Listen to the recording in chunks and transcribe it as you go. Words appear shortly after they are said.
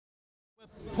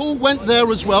Paul went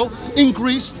there as well, in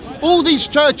Greece. All these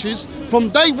churches, from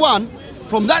day one,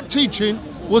 from that teaching,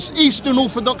 was Eastern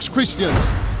Orthodox Christians.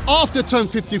 After turn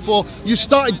 54, you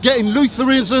started getting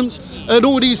Lutheranisms and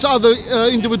all these other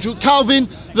individual Calvin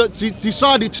that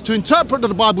decided to interpret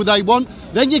the Bible they want.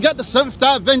 Then you get the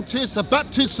Seventh-day Adventists, the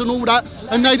Baptists and all that,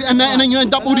 and then you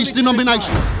end up all these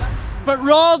denominations. But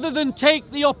rather than take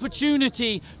the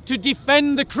opportunity to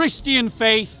defend the Christian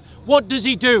faith, what does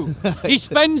he do? He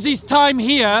spends his time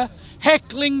here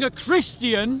heckling a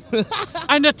Christian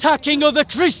and attacking other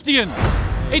Christians.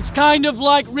 It's kind of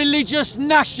like religious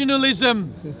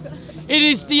nationalism. It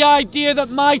is the idea that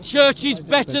my church is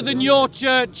better than your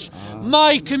church,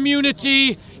 my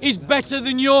community is better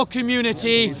than your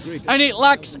community, and it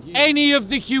lacks any of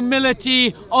the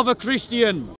humility of a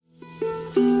Christian.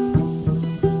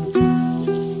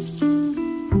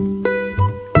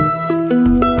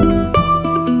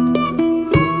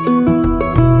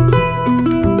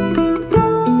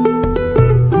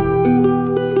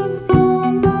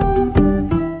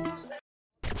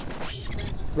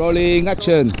 Rolling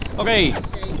action. Okay,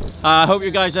 I hope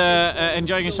you guys are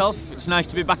enjoying yourself. It's nice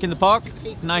to be back in the park.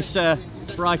 Nice,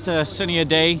 brighter, sunnier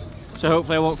day. So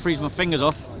hopefully I won't freeze my fingers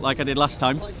off like I did last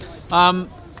time. I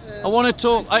want to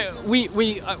talk.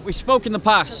 We spoke in the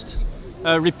past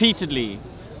repeatedly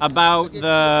about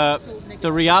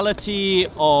the reality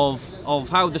of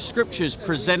how the scriptures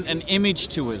present an image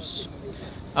to us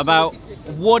about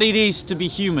what it is to be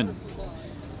human.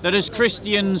 That as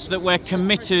Christians, that we're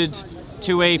committed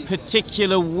to a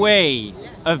particular way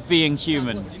of being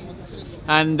human.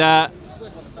 And yeah,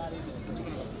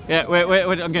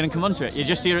 I'm going to come on to it. You're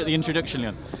just here at the introduction,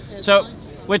 Leon. So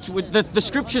the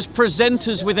scriptures present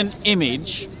us with an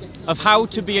image of how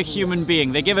to be a human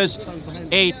being. They give us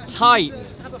a type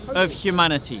of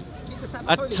humanity,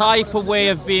 a type of way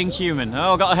of being human.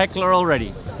 Oh, I've got a heckler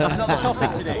already. That's not the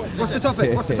topic today. What's the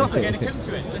topic? What's the topic? I'm going to come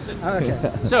to it. Listen. Oh,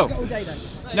 okay. So,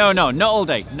 no, not all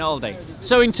day, not all day.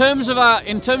 So, in terms of our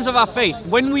faith,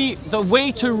 the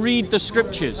way to read the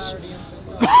scriptures,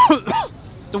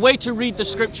 the way to read the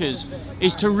scriptures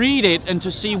is to read it and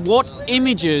to see what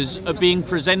images are being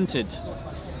presented,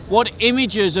 what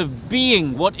images of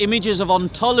being, what images of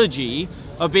ontology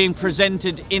are being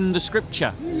presented in the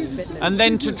scripture, and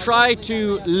then to try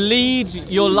to lead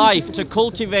your life, to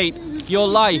cultivate your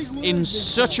life in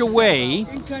such a way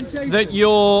that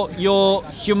your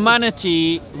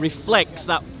humanity reflects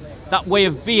that way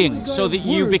of being, so that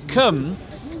you become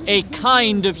a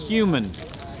kind of human.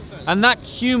 And that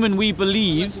human, we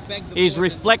believe, is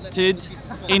reflected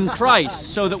in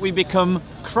Christ, so that we become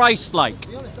Christ-like.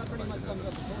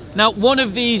 Now, one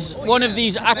of these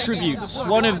attributes,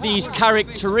 one of these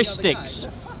characteristics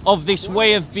of this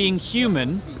way of being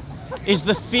human is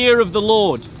the fear of the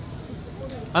Lord.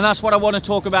 And that's what I want to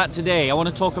talk about today. I want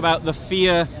to talk about the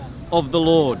fear of the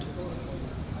Lord.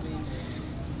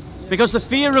 Because the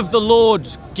fear of the Lord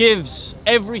gives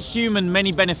every human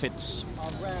many benefits.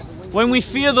 When we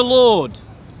fear the Lord,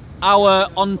 our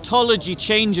ontology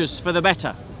changes for the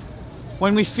better.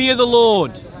 When we fear the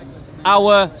Lord,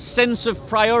 our sense of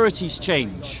priorities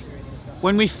change.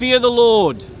 When we fear the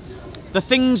Lord, the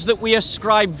things that we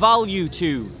ascribe value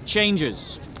to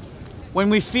changes. When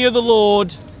we fear the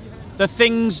Lord, the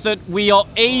things that we are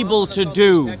able to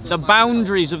do, the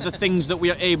boundaries of the things that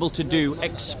we are able to do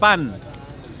expand.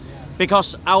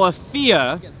 Because our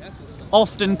fear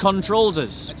often controls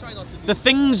us. The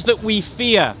things that we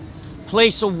fear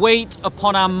place a weight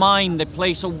upon our mind, they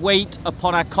place a weight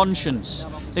upon our conscience,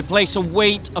 they place a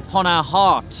weight upon our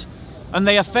heart, and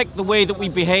they affect the way that we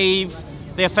behave,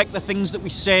 they affect the things that we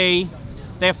say,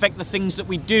 they affect the things that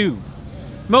we do.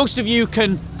 Most of you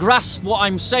can grasp what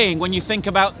I'm saying when you think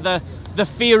about the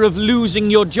fear of losing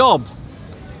your job.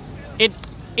 It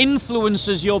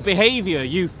influences your behavior.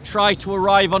 You try to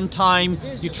arrive on time,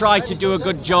 you try to do a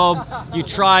good job, you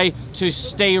try to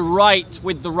stay right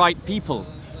with the right people.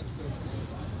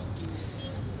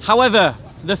 However,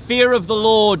 the fear of the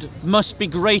Lord must be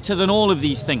greater than all of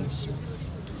these things.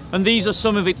 And these are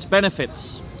some of its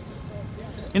benefits.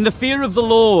 In the fear of the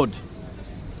Lord,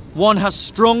 one has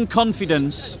strong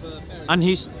confidence and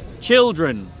his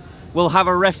children will have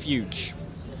a refuge.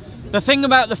 The thing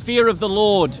about the fear of the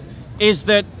Lord is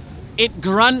that it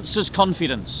grants us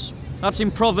confidence. That's in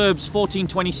Proverbs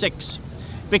 14:26.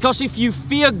 Because if you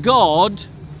fear God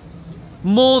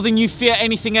more than you fear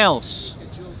anything else,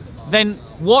 then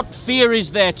what fear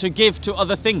is there to give to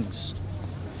other things?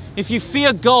 If you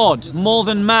fear God more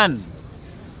than man,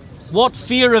 what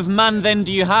fear of man then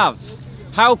do you have?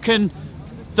 How can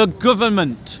the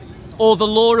government or the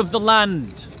law of the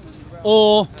land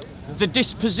or the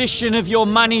disposition of your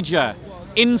manager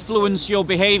influence your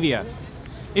behavior.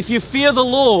 If you fear the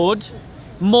Lord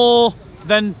more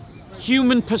than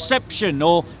human perception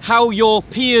or how your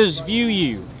peers view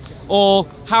you or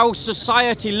how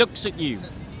society looks at you,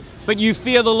 but you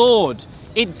fear the Lord,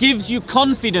 it gives you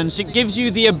confidence, it gives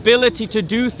you the ability to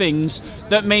do things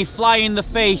that may fly in the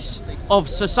face of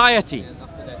society.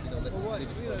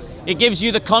 It gives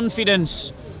you the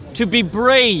confidence to be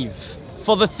brave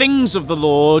for the things of the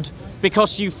Lord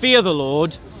because you fear the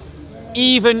Lord,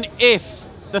 even if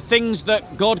the things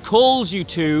that God calls you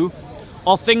to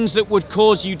are things that would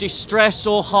cause you distress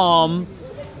or harm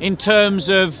in terms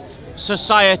of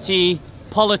society,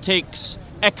 politics,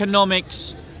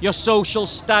 economics, your social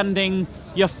standing,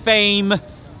 your fame,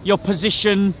 your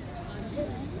position.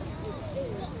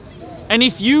 And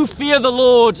if you fear the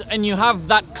Lord and you have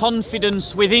that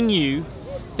confidence within you,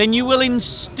 then you will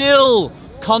instill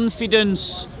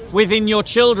confidence within your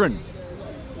children.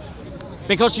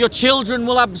 Because your children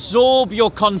will absorb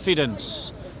your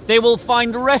confidence. They will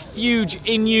find refuge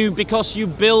in you because you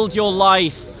build your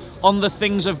life on the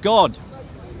things of God.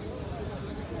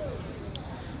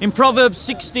 In Proverbs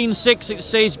 16:6 it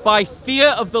says, "By fear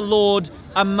of the Lord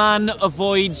a man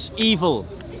avoids evil."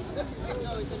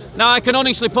 Now I can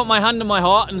honestly put my hand on my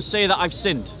heart and say that I've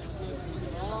sinned.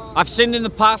 I've sinned in the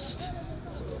past.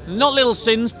 Not little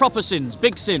sins, proper sins,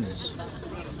 big sins.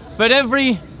 But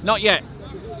not yet.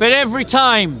 But every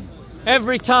time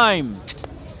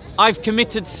I've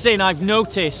committed sin, I've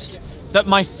noticed that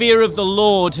my fear of the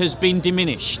Lord has been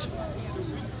diminished.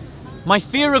 My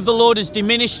fear of the Lord is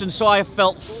diminished, and so I have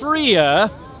felt freer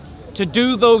to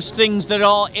do those things that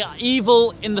are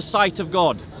evil in the sight of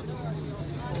God.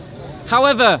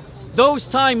 However, those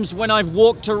times when I've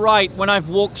walked aright, when I've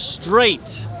walked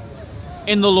straight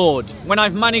in the Lord, when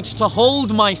I've managed to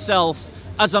hold myself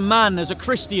as a man, as a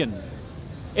Christian,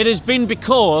 it has been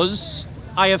because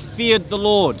I have feared the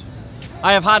Lord.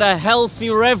 I have had a healthy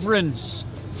reverence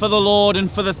for the Lord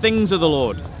and for the things of the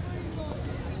Lord.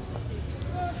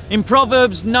 In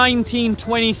Proverbs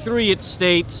 19:23 it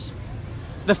states,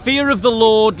 "The fear of the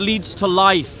Lord leads to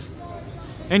life,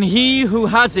 and he who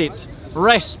has it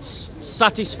rests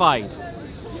satisfied."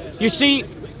 You see,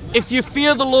 if you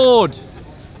fear the Lord,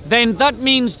 then that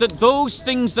means that those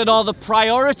things that are the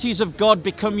priorities of God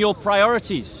become your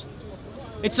priorities.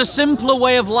 It's a simpler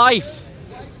way of life.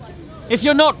 If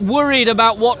you're not worried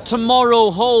about what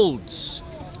tomorrow holds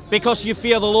because you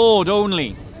fear the Lord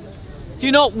only, if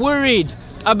you're not worried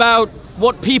about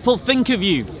what people think of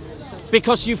you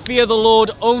because you fear the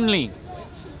Lord only,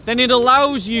 then it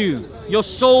allows you, your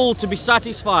soul, to be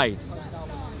satisfied.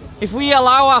 If we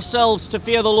allow ourselves to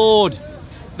fear the Lord,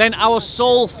 then our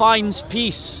soul finds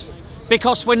peace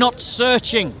because we're not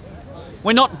searching,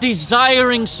 we're not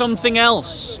desiring something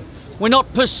else, we're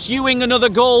not pursuing another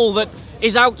goal that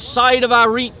is outside of our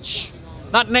reach,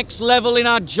 that next level in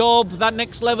our job, that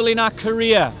next level in our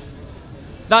career,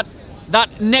 that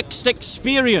next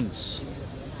experience.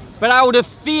 But out of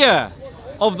fear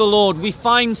of the Lord, we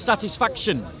find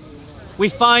satisfaction. We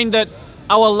find that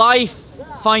our life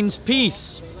finds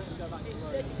peace.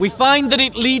 We find that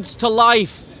it leads to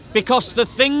life because the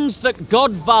things that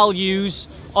God values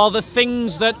are the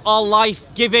things that are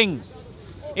life-giving.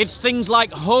 It's things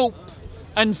like hope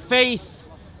and faith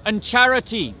and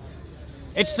charity.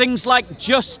 It's things like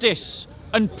justice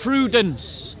and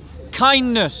prudence,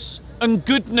 kindness and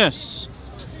goodness.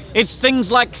 It's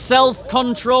things like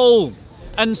self-control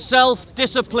and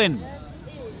self-discipline.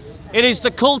 It is the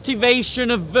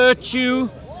cultivation of virtue,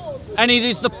 and it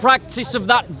is the practice of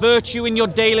that virtue in your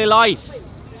daily life.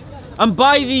 And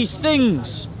by these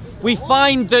things, we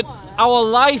find that our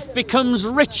life becomes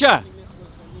richer.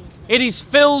 It is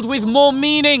filled with more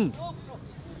meaning.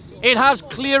 It has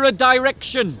clearer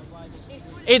direction.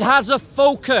 It has a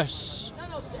focus.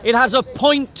 It has a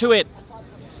point to it.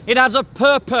 It has a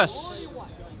purpose.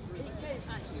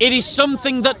 It is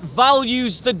something that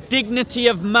values the dignity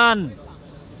of man,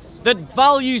 that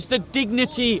values the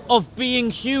dignity of being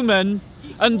human,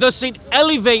 and thus it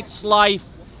elevates life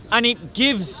and it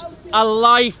gives a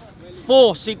life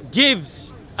force. It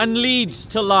gives and leads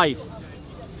to life.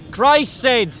 Christ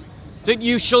said that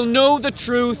you shall know the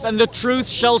truth and the truth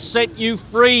shall set you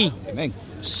free. Amen.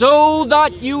 So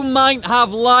that you might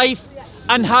have life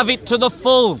and have it to the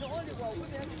full.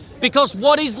 Because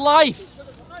what is life?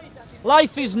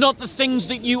 Life is not the things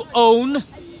that you own.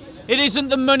 It isn't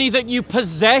the money that you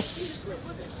possess.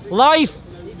 Life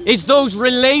is those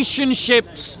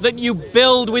relationships that you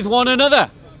build with one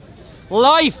another.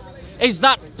 Life is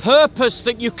that purpose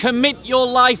that you commit your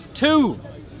life to.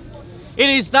 It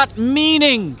is that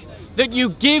meaning that you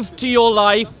give to your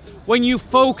life when you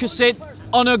focus it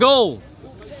on a goal.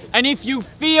 And if you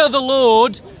fear the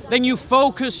Lord, then you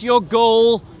focus your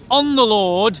goal on the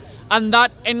Lord, and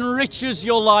that enriches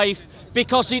your life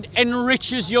because it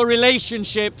enriches your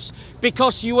relationships,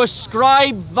 because you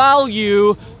ascribe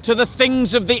value to the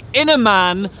things of the inner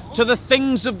man, to the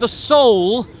things of the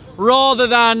soul, rather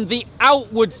than the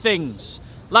outward things,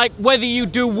 like whether you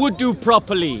do wudu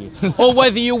properly, or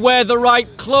whether you wear the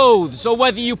right clothes, or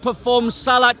whether you perform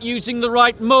salat using the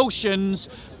right motions,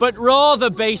 but rather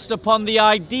based upon the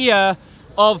idea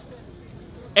of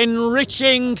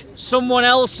enriching someone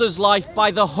else's life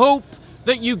by the hope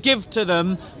that you give to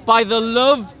them, by the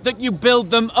love that you build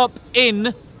them up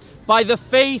in, by the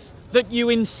faith that you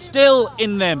instill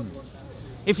in them.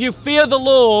 If you fear the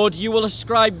Lord, you will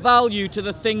ascribe value to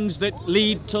the things that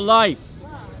lead to life.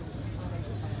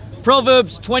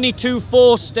 Proverbs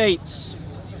 22:4 states,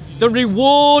 "The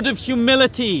reward of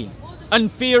humility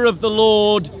and fear of the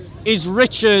Lord is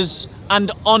riches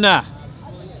and honor."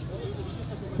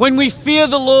 When we fear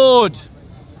the Lord,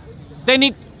 then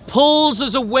it pulls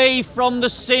us away from the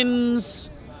sins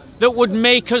that would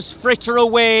make us fritter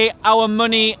away our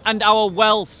money and our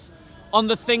wealth on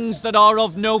the things that are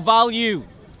of no value.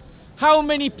 How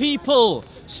many people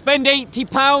spend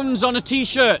 £80 on a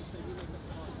t-shirt?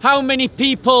 How many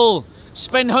people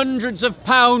spend hundreds of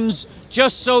pounds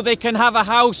just so they can have a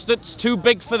house that's too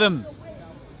big for them?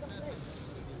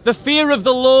 The fear of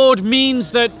the Lord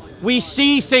means that we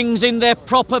see things in their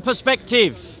proper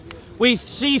perspective. We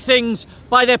see things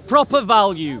by their proper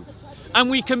value, and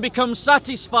we can become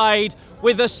satisfied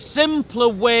with a simpler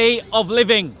way of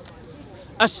living.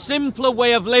 A simpler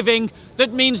way of living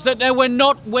that means that we're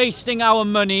not wasting our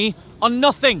money on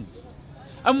nothing.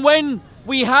 And when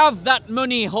we have that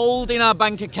money hold in our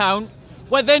bank account,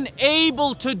 we're then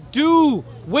able to do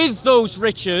with those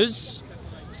riches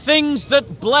things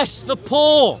that bless the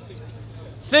poor,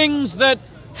 things that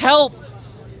help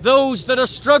those that are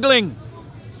struggling.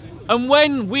 And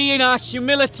when we in our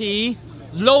humility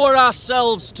lower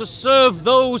ourselves to serve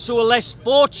those who are less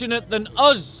fortunate than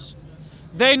us,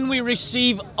 then we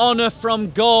receive honor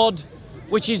from God,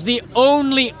 which is the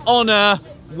only honor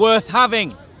worth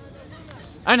having.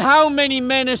 And how many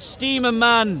men esteem a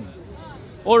man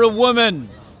or a woman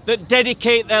that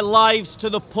dedicate their lives to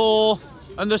the poor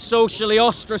and the socially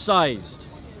ostracized?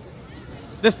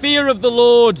 The fear of the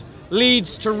Lord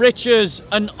leads to riches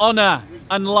and honor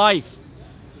and life.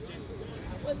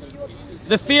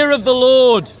 The fear of the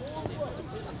Lord,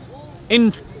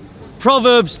 in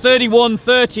Proverbs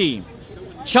 31:30,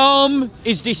 charm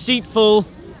is deceitful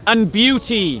and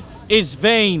beauty is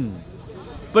vain,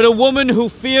 but a woman who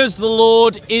fears the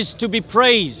Lord is to be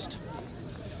praised.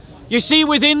 You see,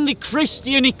 within the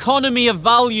Christian economy of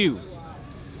value,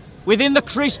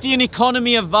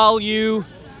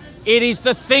 it is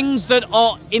the things that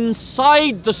are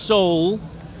inside the soul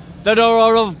that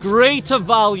are of greater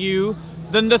value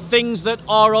than the things that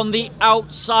are on the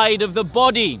outside of the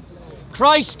body.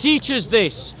 Christ teaches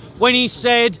this when he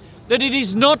said that it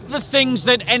is not the things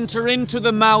that enter into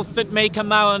the mouth that make a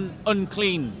man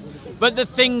unclean, but the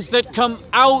things that come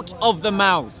out of the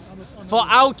mouth. For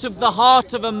out of the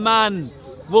heart of a man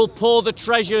will pour the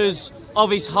treasures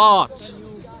of his heart.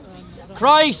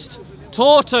 Christ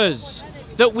taught us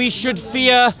that we should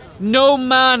fear no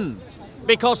man,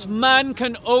 because man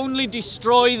can only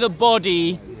destroy the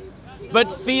body,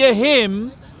 but fear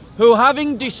him who,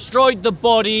 having destroyed the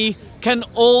body, can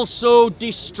also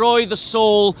destroy the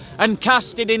soul and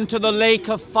cast it into the lake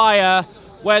of fire,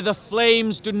 where the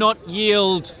flames do not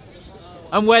yield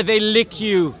and where they lick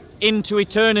you into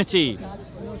eternity.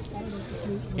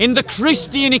 In the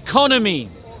Christian economy,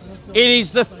 it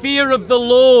is the fear of the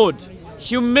Lord,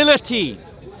 humility,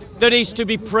 that is to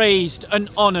be praised and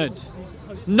honored.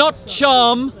 Not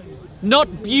charm,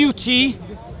 not beauty,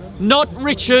 not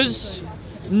riches,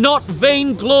 not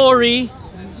vainglory,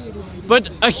 but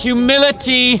a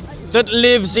humility that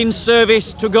lives in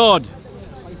service to God.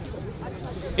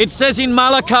 It says in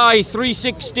Malachi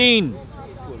 3:16,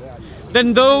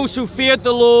 "Then those who feared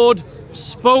the Lord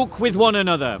spoke with one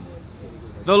another.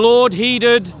 The Lord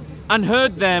heeded and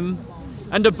heard them,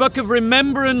 and a book of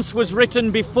remembrance was written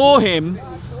before him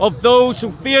of those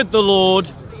who feared the Lord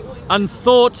and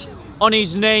thought on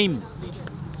his name."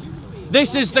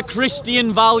 This is the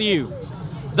Christian value,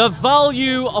 the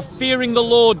value of fearing the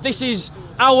Lord. This is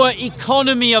our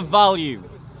economy of value.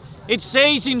 It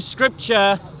says in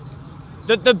Scripture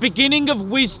that the beginning of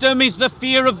wisdom is the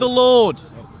fear of the Lord.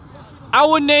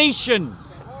 Our nation,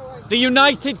 the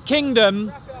United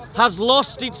Kingdom, has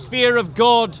lost its fear of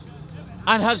God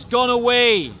and has gone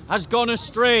away, has gone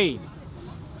astray.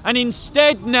 And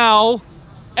instead now,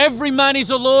 every man is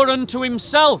a lord unto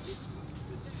himself.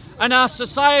 and our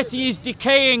society is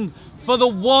decaying for the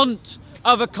want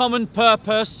of a common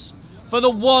purpose, for the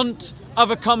want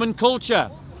of a common culture.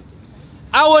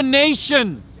 Our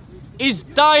nation is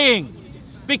dying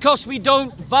because we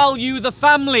don't value the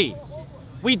family.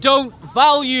 We don't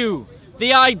value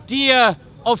the idea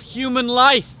of human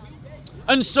life.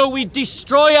 And so we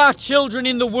destroy our children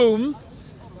in the womb.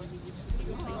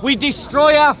 We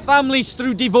destroy our families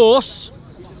through divorce.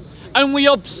 And we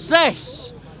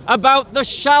obsess about the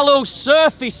shallow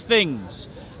surface things,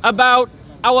 about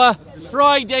our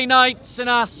Friday nights and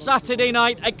our Saturday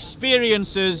night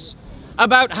experiences,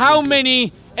 about how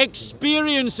many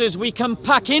experiences we can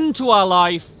pack into our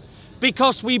life,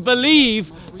 because we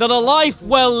believe that a life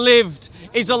well lived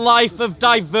is a life of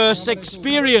diverse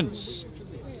experience.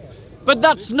 But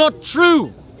that's not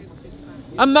true.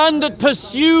 A man that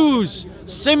pursues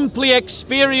simply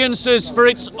experiences for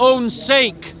its own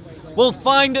sake will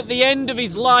find at the end of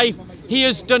his life he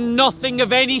has done nothing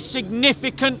of any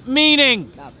significant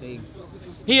meaning.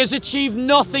 He has achieved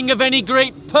nothing of any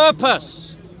great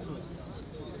purpose.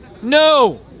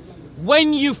 No,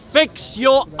 when you fix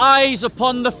your eyes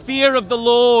upon the fear of the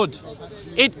Lord,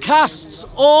 it casts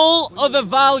all other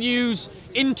values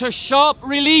into sharp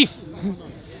relief.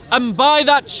 And by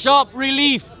that sharp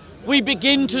relief, we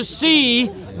begin to see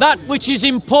that which is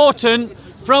important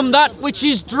from that which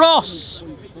is dross.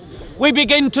 We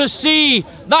begin to see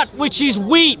that which is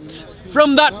wheat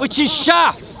from that which is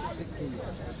chaff.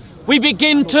 We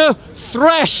begin to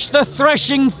thresh the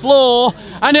threshing floor,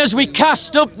 and as we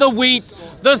cast up the wheat,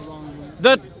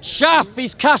 the chaff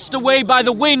is cast away by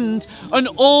the wind, and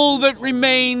all that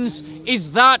remains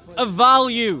is that of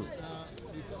value.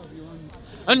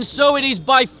 And so it is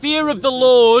by fear of the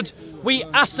Lord we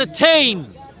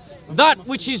ascertain that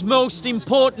which is most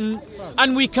important,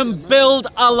 and we can build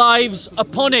our lives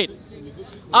upon it.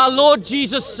 Our Lord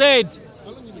Jesus said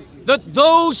that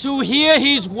those who hear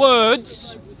his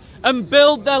words and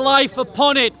build their life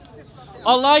upon it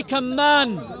are like a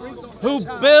man who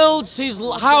builds his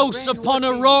house upon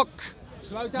a rock.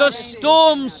 The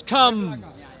storms come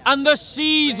and the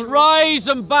seas rise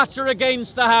and batter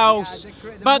against the house,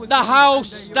 but the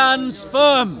house stands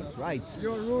firm.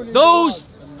 Those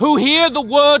who hear the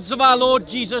words of our Lord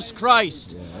Jesus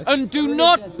Christ and do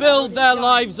not build their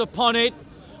lives upon it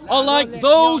are like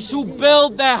those who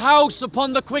build their house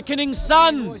upon the quickening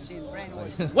sand.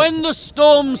 When the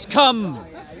storms come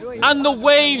and the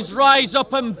waves rise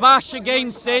up and bash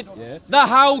against it, the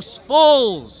house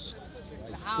falls.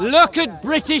 Look at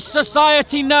British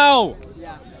society now.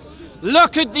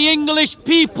 Look at the English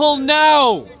people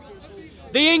now.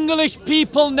 The English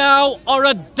people now are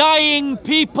a dying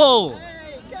people.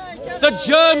 The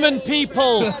German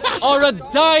people are a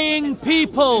dying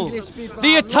people.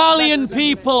 The Italian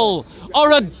people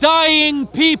are a dying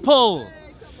people.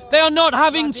 They are not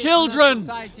having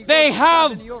children. They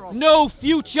have no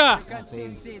future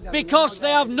because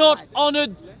they have not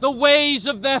honored the ways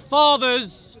of their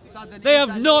fathers. They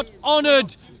have not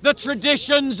honored the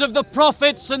traditions of the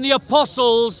prophets and the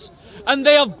apostles, and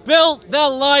they have built their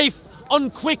life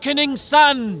on quickening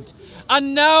sand.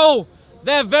 And now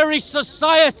their very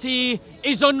society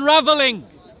is unraveling.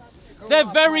 Their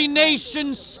very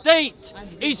nation state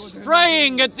is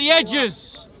fraying at the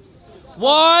edges.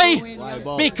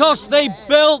 Why? Because they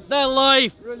built their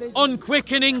life on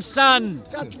quickening sand.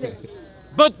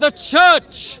 But the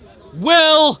church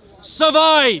will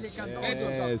survive.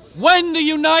 Yes. When the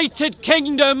United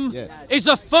Kingdom is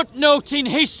a footnote in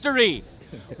history,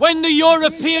 when the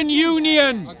European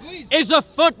Union is a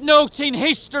footnote in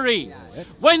history,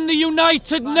 when the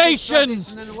United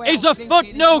Nations is a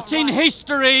footnote in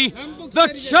history, the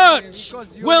church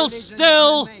will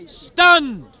still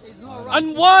stand.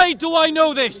 And why do I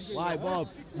know this? Why, Bob?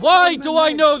 Why do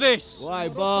I know this? Why,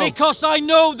 Bob? Because I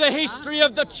know the history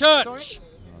of the church.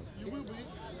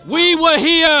 We were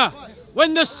here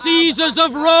when the Caesars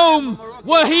of Rome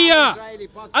were here,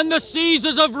 and the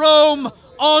Caesars of Rome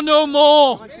are no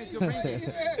more.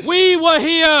 We were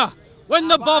here when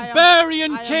the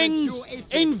barbarian kings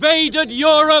invaded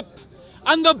Europe,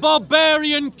 and the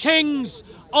barbarian kings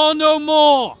are no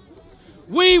more.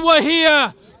 We were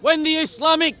here when the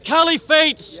Islamic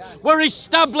caliphates were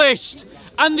established,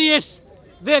 and the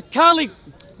Islamic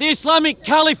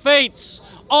caliphates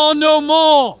are no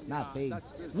more. Nothing.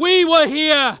 We were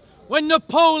here when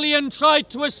Napoleon tried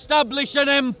to establish an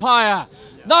empire.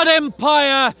 That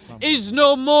empire is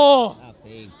no more.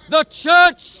 Nothing. The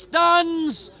church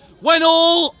stands when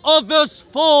all others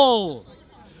fall.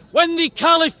 When the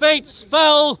caliphates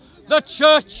fell, the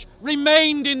church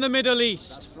remained in the Middle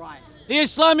East. The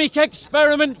Islamic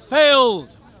experiment failed.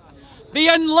 The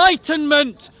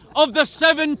Enlightenment of the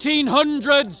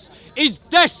 1700s is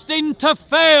destined to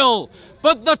fail,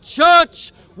 but the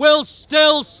Church will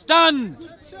still stand.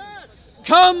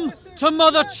 Come to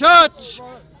Mother Church,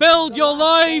 build your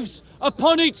lives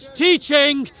upon its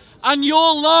teaching, and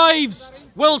your lives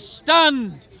will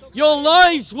stand. Your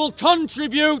lives will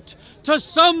contribute to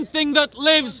something that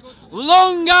lives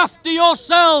long after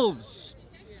yourselves.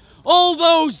 All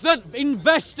those that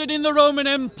invested in the Roman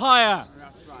Empire,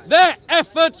 their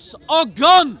efforts are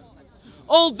gone.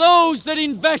 All those that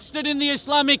invested in the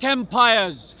Islamic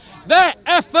empires, their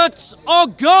efforts are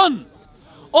gone.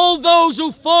 All those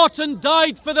who fought and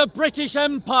died for the British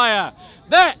Empire,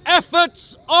 their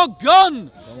efforts are gone.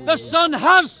 The sun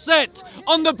has set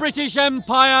on the British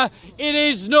Empire. It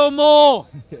is no more.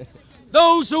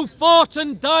 Those who fought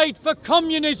and died for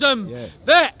communism,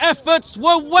 their efforts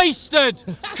were wasted.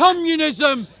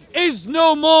 Communism is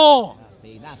no more.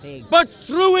 But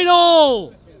through it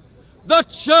all, the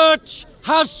Church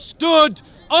has stood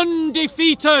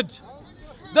undefeated.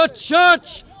 The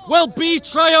Church will be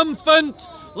triumphant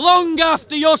long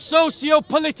after your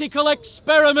socio-political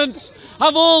experiments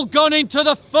have all gone into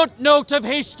the footnote of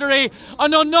history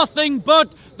and are nothing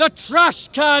but the trash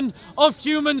can of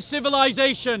human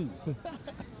civilization.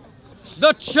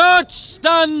 The Church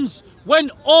stands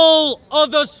when all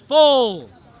others fall.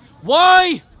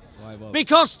 Why?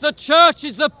 Because the Church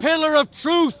is the pillar of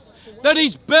truth that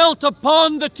is built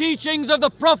upon the teachings of the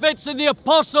prophets and the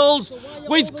apostles,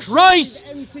 with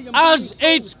Christ as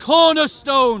its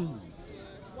cornerstone.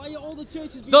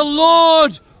 The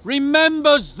Lord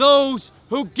remembers those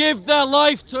who give their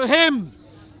life to Him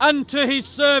and to His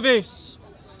service.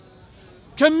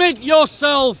 Commit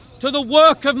yourself to the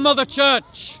work of Mother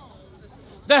Church.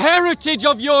 The heritage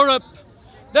of Europe,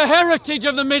 the heritage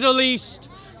of the Middle East,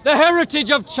 the heritage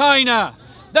of China,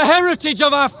 the heritage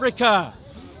of Africa.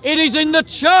 It is in the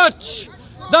Church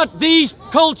that these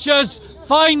cultures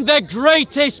find their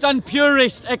greatest and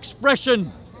purest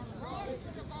expression.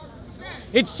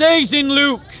 It says in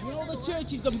Luke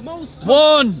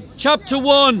 1, chapter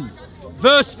 1,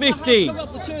 verse 50,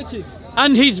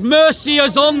 and His mercy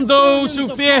is on those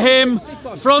who fear Him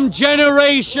from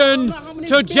generation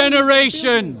to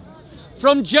generation.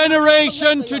 From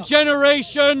generation to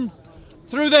generation,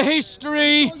 through the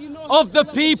history of the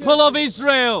people of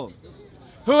Israel,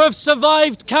 who have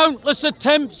survived countless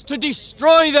attempts to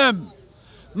destroy them,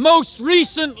 most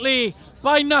recently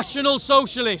by National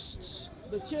Socialists.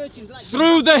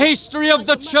 Through the history of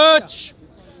the Church,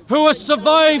 who has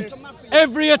survived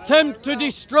every attempt to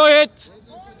destroy it,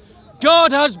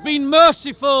 God has been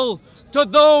merciful to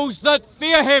those that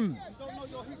fear Him.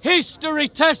 History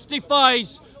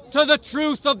testifies to the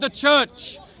truth of the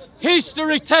Church.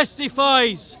 History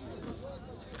testifies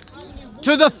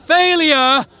to the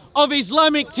failure of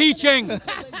Islamic teaching.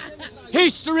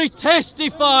 History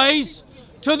testifies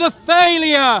to the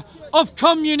failure of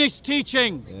communist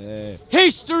teaching.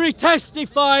 History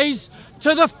testifies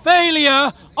to the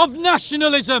failure of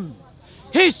nationalism.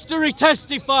 History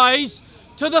testifies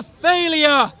to the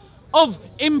failure of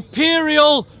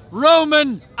imperial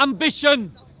Roman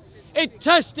ambition. It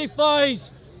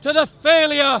testifies to the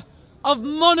failure of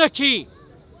monarchy.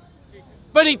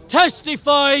 But it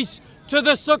testifies to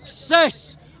the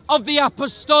success of the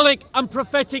apostolic and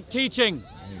prophetic teaching.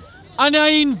 And I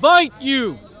invite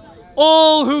you,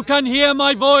 all who can hear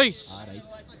my voice,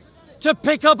 to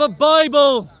pick up a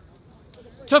Bible,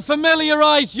 to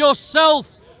familiarize yourself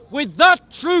with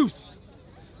that truth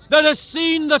that has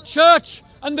seen the Church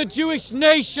and the Jewish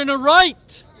nation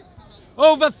aright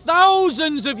over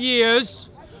thousands of years,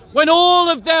 when all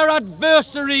of their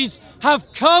adversaries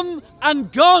have come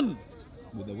and gone.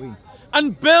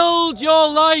 And build your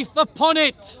life upon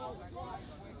it.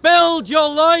 Build your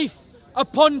life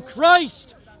upon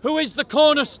Christ, who is the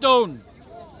cornerstone.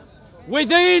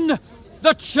 Within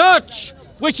the Church,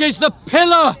 which is the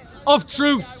pillar of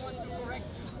truth,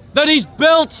 that is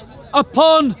built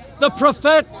upon the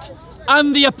prophet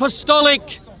and the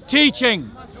apostolic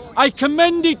teaching. I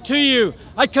commend it to you.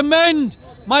 I commend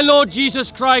my Lord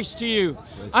Jesus Christ to you.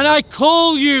 And I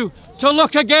call you to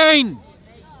look again,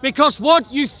 because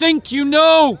what you think you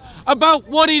know about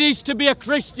what it is to be a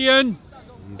Christian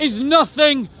is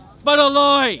nothing but a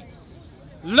lie.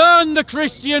 Learn the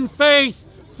Christian faith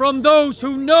from those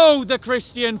who know the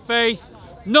Christian faith,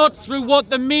 not through what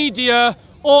the media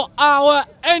or our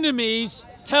enemies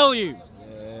tell you.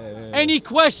 Any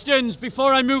questions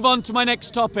before I move on to my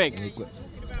next topic?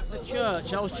 The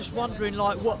church, I was just wondering,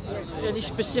 like, what any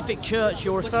specific church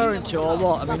you're referring to, or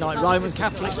what? I mean, like Roman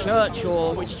Catholic Church,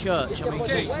 or which church? I mean,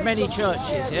 there's many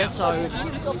churches here, so.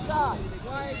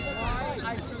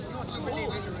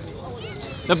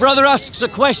 The brother asks a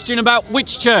question about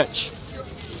which church.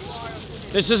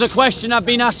 This is a question I've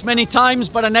been asked many times,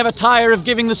 but I never tire of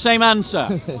giving the same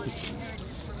answer.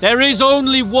 There is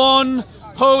only one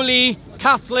holy,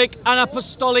 Catholic and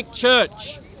Apostolic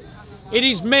Church. It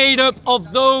is made up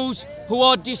of those who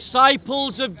are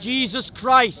disciples of Jesus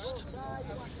Christ.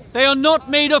 They are not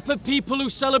made up of people who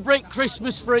celebrate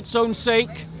Christmas for its own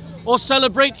sake, or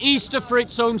celebrate Easter for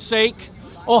its own sake,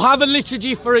 or have a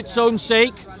liturgy for its own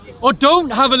sake, or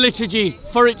don't have a liturgy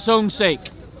for its own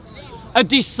sake. A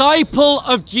disciple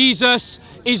of Jesus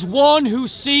is one who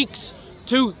seeks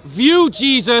to view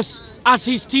Jesus as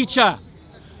his teacher,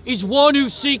 is one who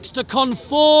seeks to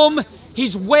conform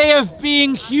his way of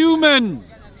being human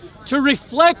to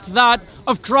reflect that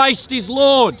of Christ is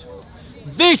Lord.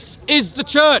 This is the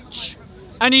church,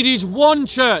 and it is one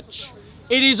church.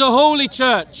 It is a holy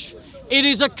church. It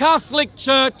is a Catholic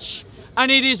church,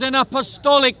 and it is an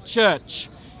apostolic church.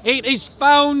 It is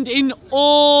found in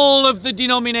all of the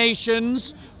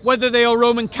denominations, whether they are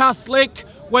Roman Catholic,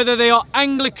 whether they are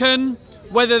Anglican,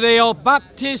 whether they are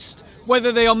Baptist,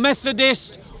 whether they are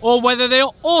Methodist, or whether they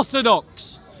are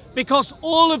Orthodox, because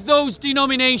all of those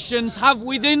denominations have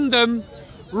within them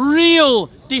real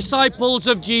disciples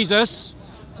of Jesus,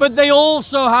 but they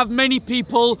also have many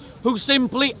people who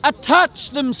simply attach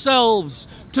themselves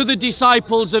to the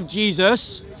disciples of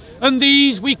Jesus, and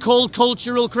these we call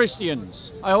cultural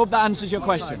Christians. I hope that answers your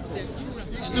question.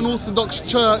 The Eastern Orthodox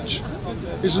Church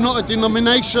is not a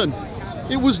denomination.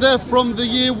 It was there from the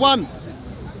year one.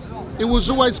 It was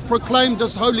always proclaimed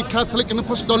as Holy Catholic and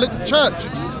Apostolic Church.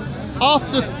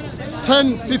 After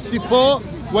 1054,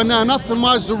 when they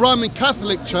anathematized the Roman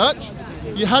Catholic Church,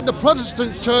 you had the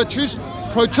Protestant churches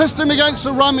protesting against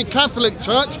the Roman Catholic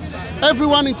Church,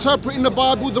 everyone interpreting the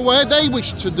Bible the way they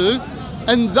wish to do,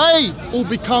 and they all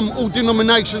become all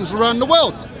denominations around the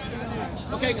world.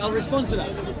 Okay, I'll respond to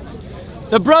that.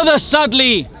 The brother,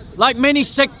 sadly, like many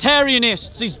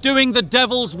sectarianists, is doing the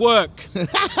devil's work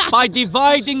by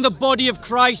dividing the body of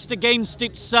Christ against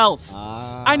itself.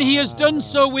 And he has done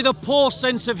so with a poor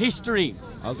sense of history.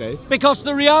 Okay. Because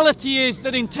the reality is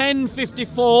that in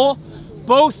 1054,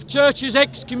 both churches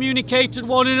excommunicated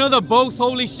one another, both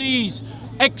holy sees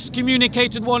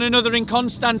excommunicated one another in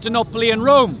Constantinople and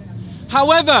Rome.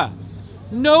 However,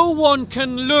 no one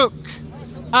can look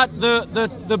at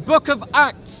the book of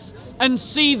Acts and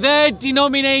see their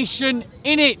denomination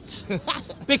in it.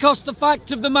 Because the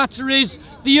fact of the matter is,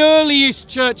 the earliest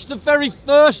church, the very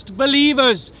first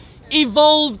believers,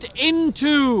 evolved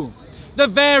into the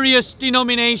various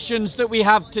denominations that we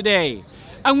have today.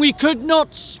 And we could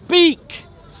not speak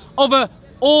of an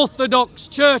Orthodox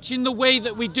church in the way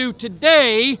that we do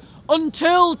today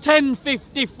until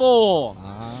 1054.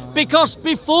 Because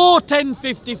before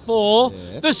 1054,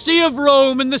 the See of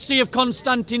Rome and the See of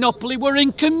Constantinople were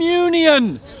in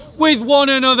communion with one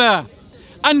another.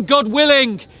 And God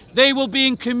willing, they will be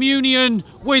in communion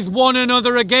with one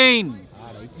another again.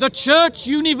 The Church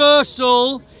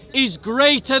Universal is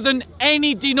greater than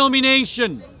any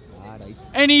denomination.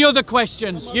 Any other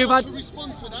questions? You've had... To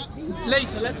respond to that.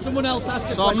 Later, let someone else ask a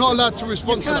question. So I'm not allowed to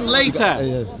respond to that.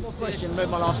 Later. One more question, my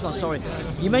last one, sorry.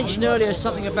 You mentioned earlier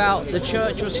something about the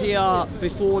church was here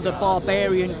before the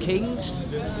barbarian kings.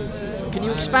 Can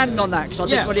you expand on that? Because I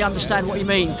didn't really understand what you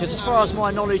mean. Because as far as my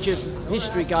knowledge of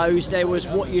history goes, there was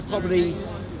what you'd probably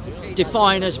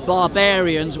define as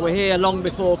barbarians were here long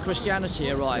before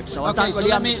Christianity arrived. So I don't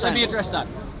really understand. Let me address that.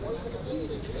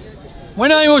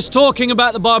 When I was talking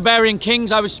about the barbarian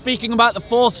kings, I was speaking about the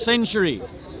 4th century,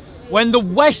 when the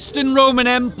Western Roman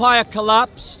Empire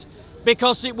collapsed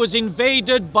because it was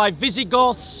invaded by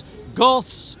Visigoths,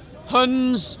 Goths,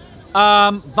 Huns,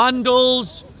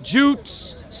 Vandals,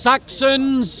 Jutes,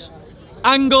 Saxons,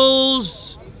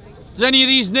 Angles. Does any of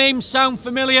these names sound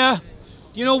familiar?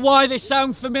 Do you know why they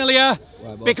sound familiar?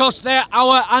 Because they're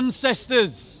our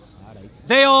ancestors.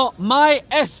 They are my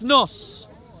ethnos.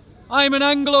 I'm an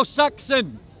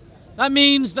Anglo-Saxon. That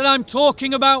means that I'm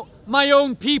talking about my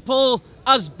own people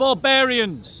as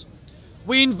barbarians.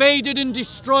 We invaded and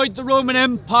destroyed the Roman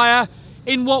Empire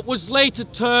in what was later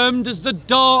termed as the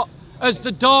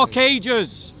Dark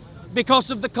Ages because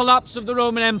of the collapse of the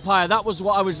Roman Empire. That was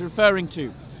what I was referring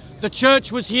to. The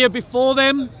church was here before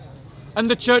them, and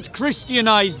the church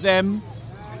Christianized them,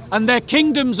 and their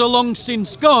kingdoms are long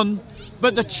since gone,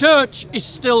 but the church is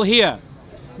still here.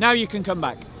 Now you can come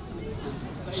back.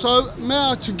 So,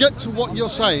 Mayor, to get to what you're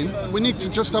saying, we need to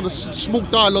just have a small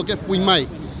dialogue, if we may.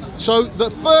 So, the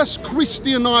first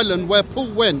Christian island where Paul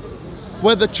went,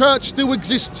 where the church still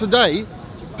exists today,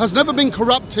 has never been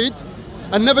corrupted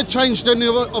and never changed any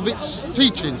of its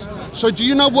teachings. So, do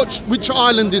you know which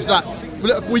island is that?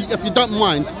 if you don't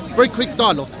mind, very quick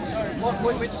dialogue.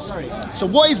 Sorry. So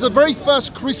what is the very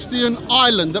first Christian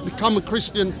island that became a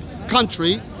Christian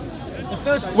country? The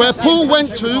first where Paul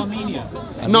went to? Armenia.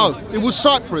 No, it was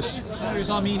Cyprus. No, it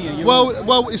was Armenia.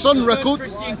 Well, it's on record. The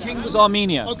first Christian king was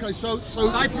Armenia. Okay, so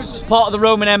Cyprus was part of the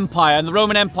Roman Empire, and the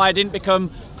Roman Empire didn't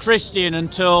become Christian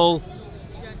until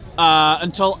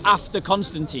after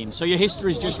Constantine. So your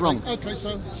history is just wrong. Okay,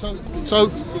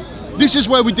 so this is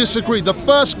where we disagree. The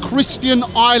first Christian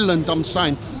island, I'm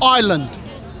saying, island,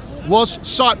 was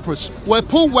Cyprus, where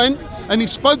Paul went and he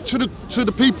spoke to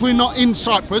the people who are not in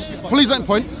Cyprus. Please let me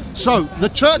point. So the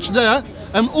church there,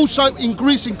 and also in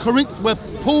Greece, in Corinth, where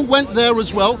Paul went there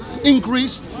as well, in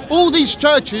Greece, all these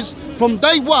churches from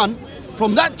day one,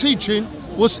 from that teaching,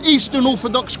 was Eastern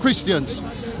Orthodox Christians.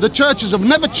 The churches have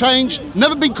never changed,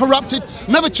 never been corrupted,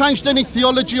 never changed any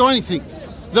theology or anything.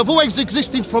 They've always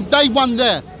existed from day one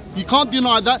there. You can't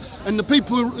deny that, and the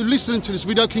people who are listening to this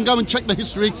video can go and check the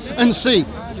history and see.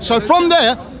 So from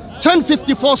there,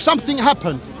 1054, something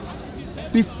happened.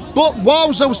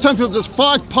 Whilst there was 1054, there's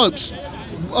 5 popes,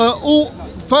 all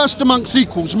first amongst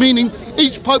equals, meaning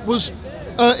each pope was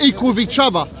equal with each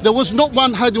other. There was not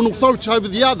one had an authority over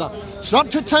the other. So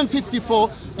up to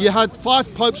 1054, you had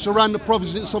 5 popes around the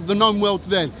provinces of the known world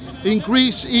then, in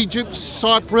Greece, Egypt,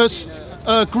 Cyprus,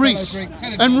 Greece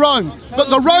and Rome. But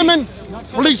the Roman,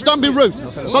 please don't be rude,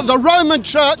 but the Roman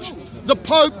Church, the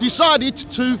Pope decided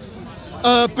to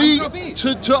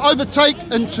overtake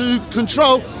and to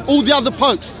control all the other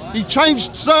popes. He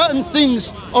changed certain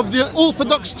things of the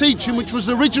Orthodox teaching, which was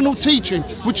the original teaching,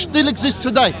 which still exists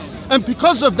today. And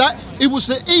because of that, it was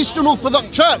the Eastern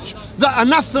Orthodox Church that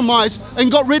anathematized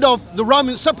and got rid of the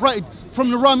Roman, separated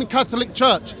from the Roman Catholic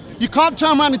Church. You can't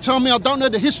turn around and tell me I don't know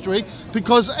the history,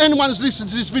 because anyone who's listening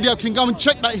to this video can go and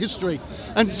check that history.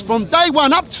 And it's from day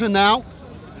one up to now,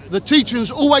 the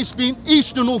teaching's always been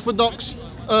Eastern Orthodox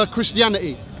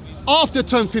Christianity. After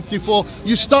 1054,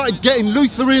 you started getting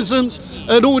Lutheranisms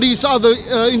and all these other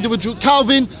individual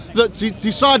Calvin that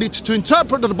decided to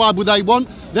interpret the Bible they want.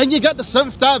 Then you get the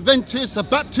Seventh-day Adventists, the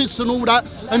Baptists and all that,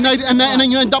 and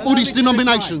then you end up all these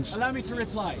denominations. Allow me to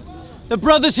reply. The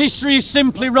brother's history is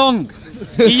simply wrong.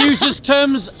 He uses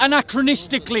terms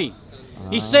anachronistically.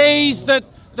 He says that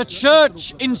the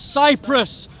church in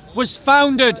Cyprus was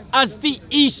founded as the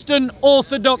Eastern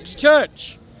Orthodox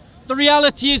Church. The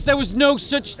reality is there was no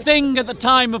such thing at the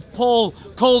time of Paul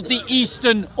called the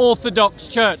Eastern Orthodox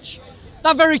Church.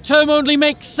 That very term only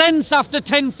makes sense after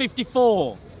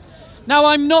 1054. Now,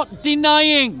 I'm not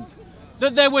denying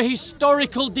that there were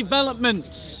historical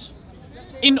developments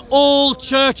in all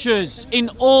churches, in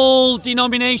all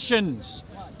denominations.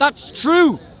 That's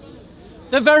true.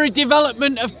 The very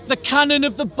development of the canon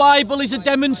of the Bible is a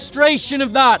demonstration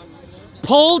of that.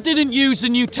 Paul didn't use the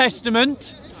New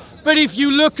Testament, but if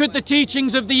you look at the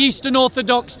teachings of the Eastern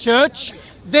Orthodox Church,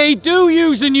 they do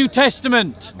use a New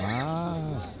Testament.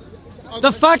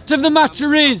 The fact of the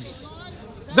matter is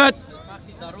that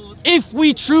if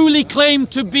we truly claim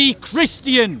to be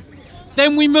Christian,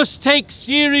 then we must take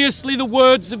seriously the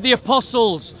words of the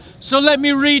apostles. So let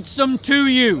me read some to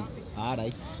you.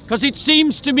 Because it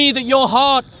seems to me that your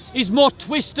heart is more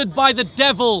twisted by the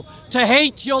devil to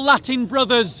hate your Latin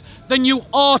brothers than you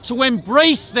are to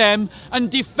embrace them and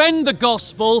defend the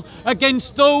gospel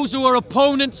against those who are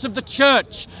opponents of the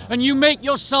church. And you make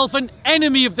yourself an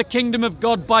enemy of the kingdom of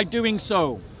God by doing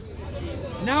so.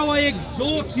 Now I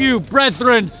exhort you,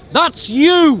 brethren, that's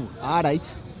you,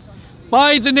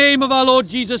 by the name of our Lord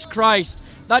Jesus Christ,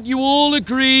 that you all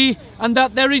agree and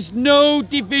that there is no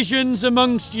divisions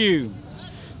amongst you,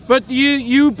 but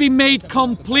you be made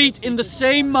complete in the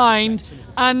same mind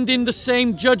and in the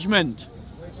same judgment.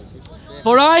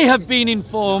 For I have been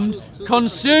informed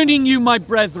concerning you, my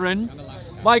brethren,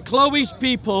 by Chloe's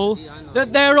people,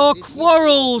 that there are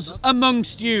quarrels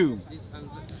amongst you.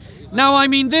 Now I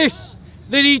mean this,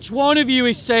 that each one of you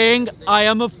is saying, I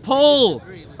am of Paul,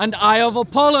 and I of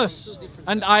Apollos,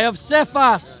 and I of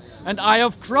Cephas, and I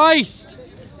of Christ.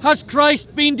 Has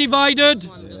Christ been divided?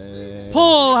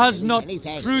 Paul has not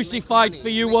crucified for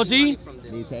you, was he?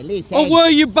 Or were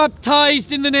you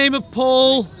baptized in the name of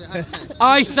Paul?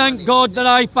 I thank God that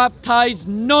I baptized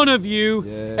none of you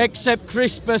except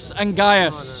Crispus and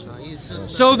Gaius,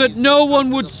 so that no one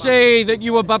would say that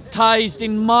you were baptized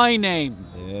in my name.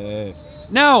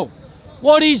 Now,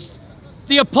 what is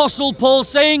the Apostle Paul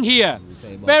saying here?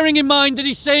 Bearing in mind that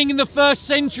he's saying in the first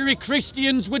century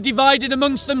Christians were divided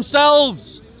amongst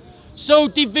themselves. So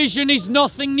division is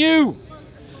nothing new.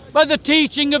 But the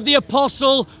teaching of the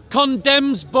Apostle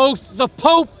condemns both the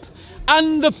Pope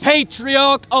and the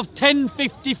Patriarch of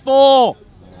 1054,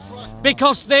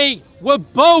 because they were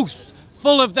both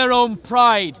full of their own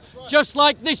pride. Just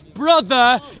like this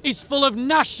brother is full of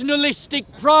nationalistic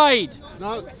pride.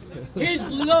 No. His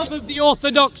love of the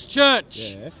Orthodox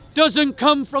Church doesn't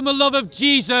come from a love of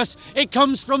Jesus, it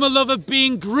comes from a love of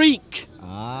being Greek.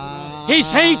 His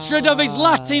hatred of his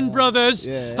Latin brothers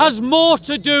has more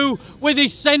to do with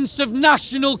his sense of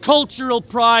national cultural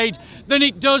pride than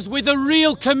it does with a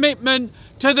real commitment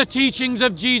to the teachings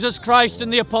of Jesus Christ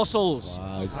and the apostles.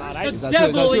 The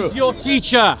devil is your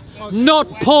teacher, not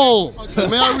Paul.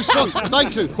 May I respond?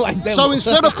 Thank you. So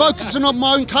instead of focusing on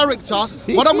my own character,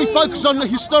 why don't we focus on the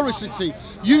historicity?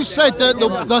 You said that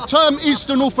the term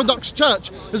Eastern Orthodox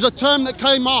Church is a term that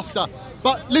came after.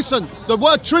 But listen, the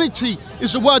word Trinity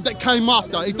is a word that came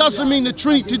after. It doesn't mean the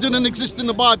Trinity didn't exist in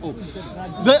the Bible.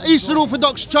 The Eastern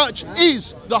Orthodox Church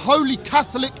is the Holy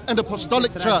Catholic and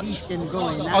Apostolic Church.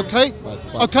 Okay?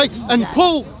 Okay? And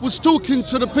Paul was talking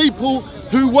to the people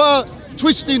who were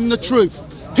twisting the truth.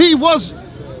 He was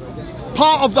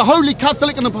part of the Holy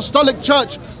Catholic and Apostolic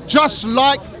Church, just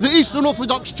like the Eastern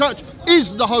Orthodox Church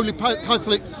is the Holy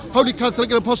Catholic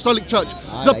and Apostolic Church.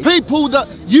 The people that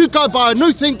you go by a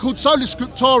new thing called Sola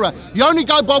Scriptura. You only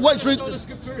go by what's written.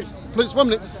 Please, 1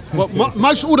 minute. Well,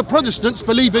 most all the Protestants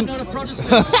believe in. I'm not a Protestant.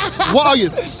 What are you?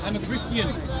 I'm a Christian.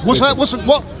 What's that?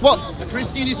 What? A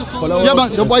Christian is a follower. Yeah,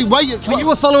 but wait. Are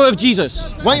you a follower of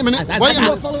Jesus? Wait a minute. Wait a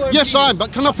minute. Yes, I am.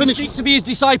 But can I finish? You seek to be his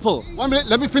disciple. 1 minute.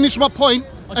 Let me finish my point,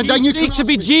 and then you seek to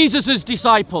be Jesus'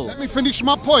 disciple. Let me finish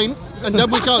my point, and then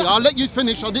we go. I'll let you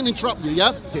finish. I didn't interrupt you.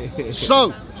 Yeah.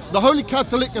 So, the Holy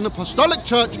Catholic and Apostolic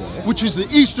Church, which is the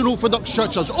Eastern Orthodox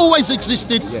Church, has always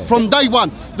existed from day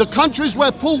one. The countries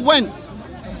where Paul went,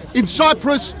 in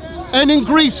Cyprus and in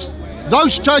Greece,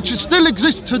 those churches still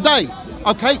exist today,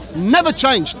 okay? Never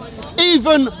changed.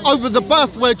 Even over the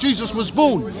birth where Jesus was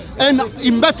born, and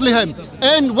in Bethlehem,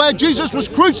 and where Jesus was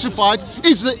crucified,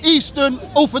 is the Eastern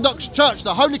Orthodox Church,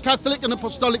 the Holy Catholic and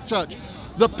Apostolic Church.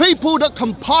 The people that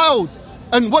compiled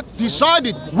and what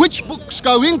decided which books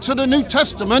go into the New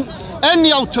Testament and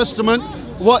the Old Testament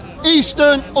were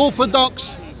Eastern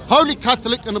Orthodox, Holy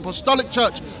Catholic and Apostolic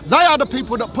Church. They are the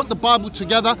people that put the Bible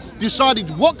together, decided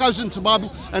what goes into the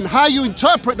Bible and how you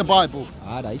interpret the Bible.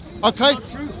 Okay?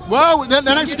 Well, then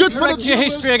that's good for your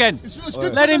history again. It's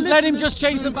good let him just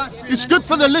change the battery. It's good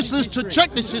for the listeners to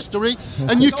check this history,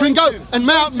 and you can go and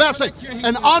may I say,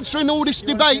 and answering all this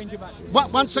debate.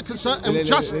 1 second, sir, and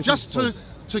just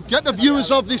to get the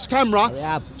viewers of this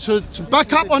camera to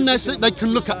back up on this, they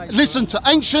can listen to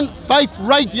Ancient Faith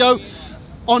Radio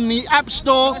on the App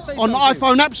Store, on the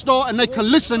iPhone App Store, and they can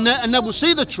listen there and they will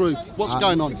see the truth, what's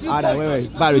going on.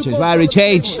 Wait. Battery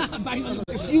change.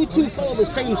 If you two follow the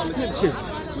same scriptures,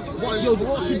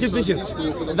 what's the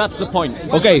division? That's the point.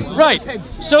 Okay. Right.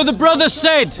 So the brother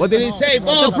said... What did he say,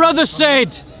 Bob? The brother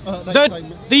said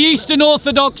that the Eastern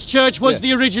Orthodox Church was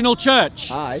the original church.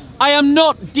 I am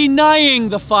not denying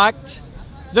the fact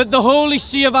that the Holy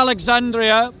See of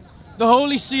Alexandria, the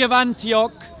Holy See of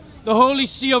Antioch, the Holy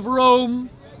See of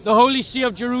Rome, the Holy See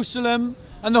of Jerusalem,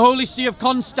 and the Holy See of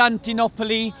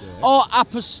Constantinople are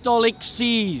apostolic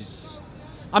sees.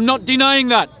 I'm not denying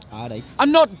that.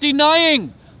 I'm not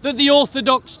denying that the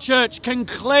Orthodox Church can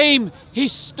claim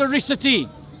historicity.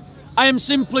 I am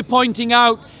simply pointing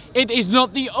out it is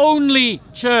not the only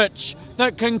church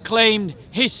that can claim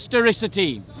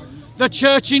historicity. The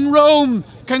church in Rome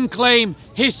can claim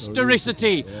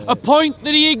historicity, a point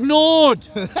that he ignored,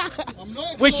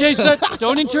 which is that,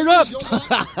 don't interrupt,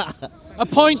 a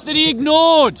point that he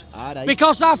ignored,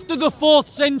 because after the 4th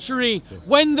century,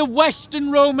 when the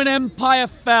Western Roman Empire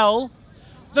fell,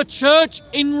 the church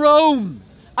in Rome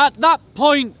at that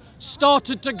point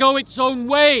started to go its own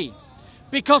way,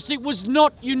 because it was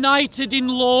not united in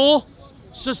law,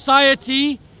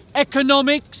 society,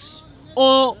 economics,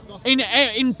 or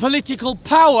in political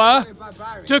power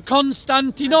to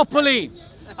Constantinople,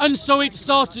 and so it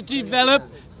started to develop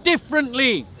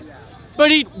differently.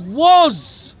 But it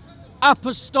was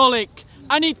apostolic,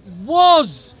 and it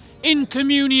was in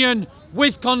communion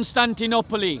with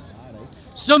Constantinople,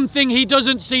 something he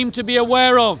doesn't seem to be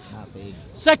aware of.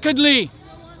 Secondly,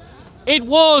 it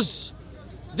was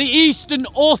the Eastern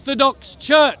Orthodox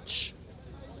Church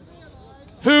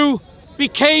who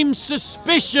became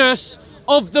suspicious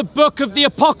of the book of the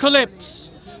Apocalypse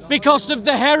because of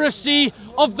the heresy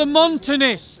of the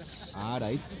Montanists.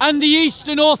 And the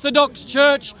Eastern Orthodox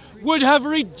Church would have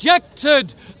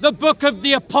rejected the book of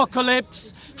the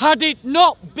Apocalypse had it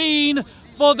not been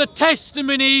for the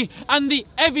testimony and the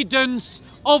evidence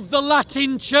of the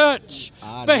Latin Church.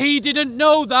 But he didn't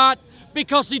know that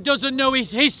because he doesn't know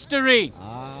his history.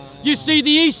 You see, the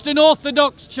Eastern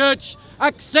Orthodox Church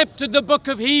accepted the book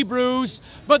of Hebrews,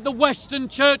 but the Western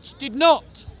Church did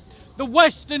not. The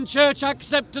Western Church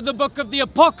accepted the book of the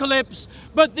Apocalypse,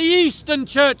 but the Eastern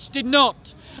Church did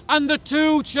not. And the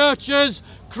two churches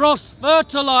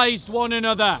cross-fertilized one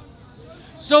another.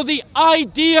 So the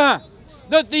idea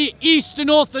that the Eastern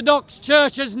Orthodox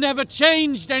Church has never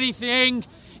changed anything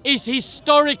is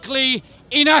historically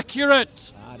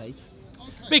inaccurate.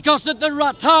 Because at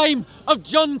the time of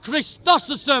John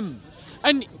Chrysostom,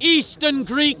 an Eastern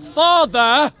Greek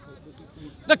father,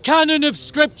 the canon of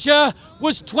Scripture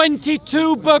was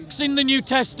 22 books in the New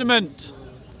Testament.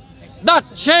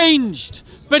 That changed,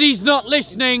 but he's not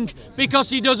listening because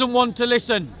he doesn't want to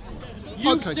listen.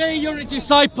 You say you're a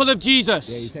disciple of Jesus.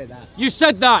 Yeah, you said that. You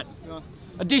said that. Yeah.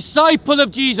 A disciple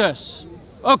of Jesus.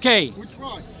 Okay. We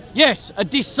try. Yes, a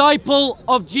disciple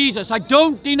of Jesus. I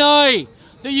don't deny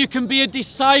that you can be a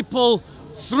disciple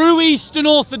through Eastern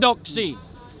Orthodoxy.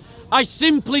 I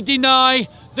simply deny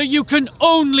that you can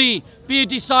only be a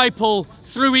disciple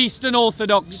through Eastern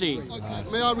Orthodoxy. Okay,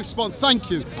 may I respond? Thank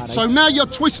you. So now you're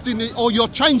twisting it, or you're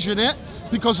changing it,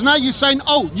 because now you're saying,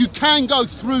 oh, you can go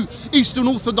through Eastern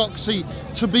Orthodoxy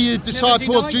to be a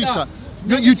disciple of Jesus.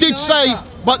 You did say, that.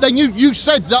 but then you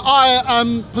said that I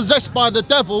am possessed by the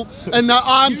devil, and that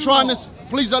I'm trying to,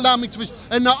 please allow me to finish,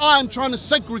 and that I am trying to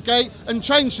segregate and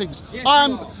change things. Yes,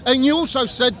 And you also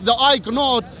said that I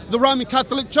ignored the Roman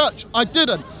Catholic Church. I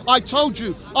didn't. I told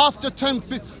you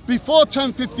before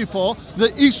 1054,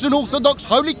 the Eastern Orthodox,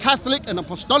 Holy Catholic and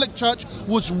Apostolic Church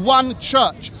was one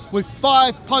church with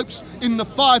 5 popes in the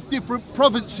 5 different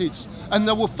provinces, and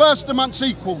they were first amongst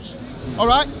equals. All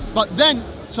right, but then,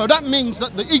 so that means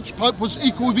that each pope was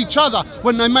equal with each other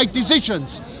when they made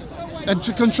decisions and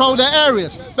to control their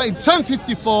areas. But in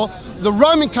 1054, the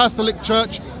Roman Catholic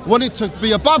Church wanted to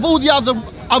be above all the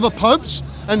other popes,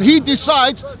 and he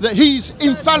decides that he's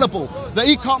infallible, that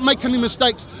he can't make any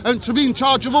mistakes, and to be in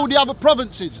charge of all the other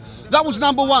provinces. That was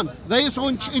number one. They also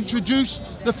introduced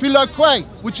the Philoque,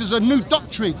 which is a new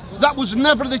doctrine. That was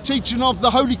never the teaching of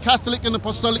the Holy Catholic and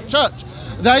Apostolic Church.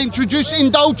 They introduced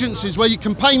indulgences where you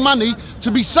can pay money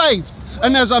to be saved.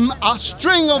 And there's a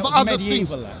string of other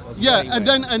things. Yeah, and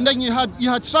then you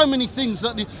had so many things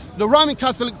that the Roman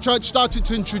Catholic Church started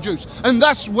to introduce, and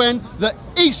that's when the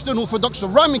Eastern Orthodox,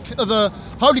 the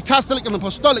Holy Catholic and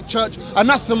Apostolic Church,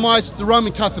 anathemized the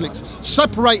Roman Catholics,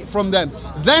 separate from them.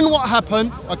 Then what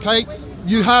happened? Okay,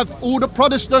 you have all the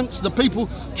Protestants, the people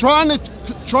trying to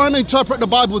interpret the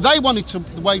Bible. They wanted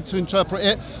the way to interpret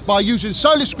it by using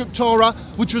sola scriptura,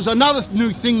 which was another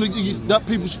new thing that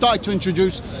people started to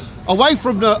introduce, away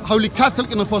from the Holy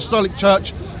Catholic and Apostolic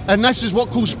Church, and this is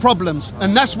what caused problems.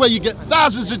 And that's where you get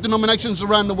thousands of denominations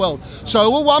around the world.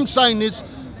 So all I'm saying is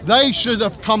they should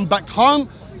have come back home.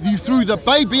 You threw the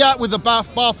baby out with the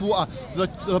bathwater.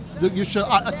 You should,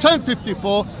 at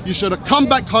 1054, you should have come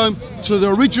back home to the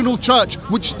original church,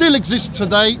 which still exists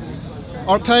today.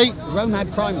 Okay? Rome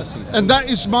had primacy. And that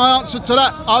is my answer to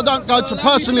that. I don't go to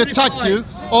personally attack you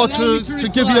or to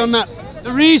give you on that.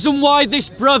 The reason why this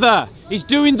brother is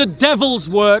doing the devil's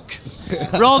work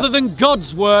rather than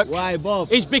God's work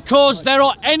is because there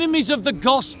are enemies of the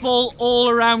gospel all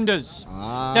around us.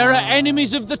 There are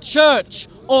enemies of the church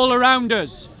all around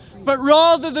us. But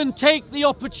rather than take the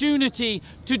opportunity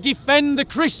to defend the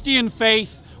Christian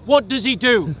faith, what does he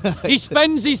do? He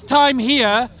spends his time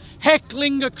here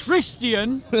heckling a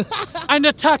Christian and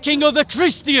attacking other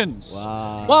Christians,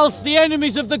 whilst the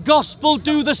enemies of the gospel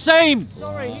do the same.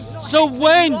 So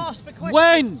when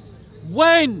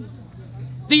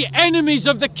the enemies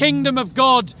of the kingdom of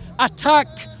God attack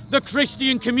the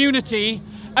Christian community,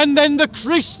 and then the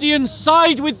Christians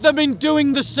side with them in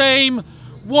doing the same,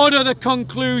 what other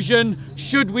conclusion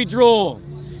should we draw?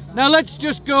 Now let's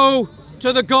just go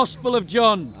to the Gospel of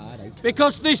John,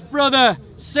 because this brother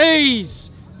says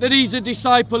that he's a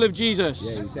disciple of Jesus.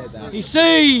 Yeah, he said that. He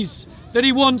says that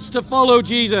he wants to follow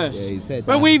Jesus. Yeah, he said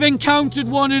but that. we've encountered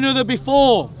one another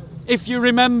before, if you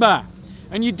remember.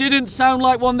 And you didn't sound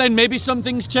like one then. Maybe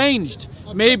something's changed.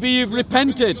 Maybe you've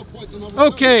repented.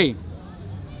 Okay.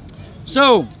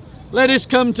 So, let us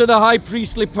come to the high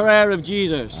priestly prayer of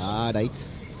Jesus. Right.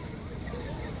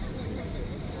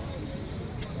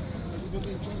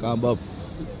 Come on, Bob.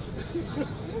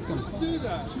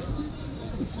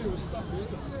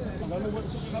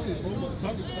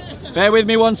 Bear with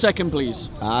me 1 second, please.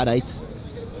 Right.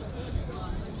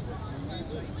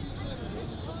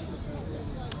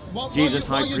 Jesus,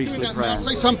 high priestly prayer. May I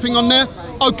say something on there?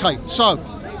 Okay, so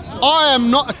I am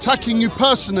not attacking you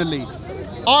personally.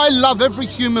 I love every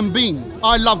human being.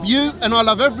 I love you and I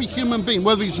love every human being,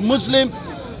 whether he's Muslim,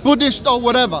 Buddhist or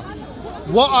whatever.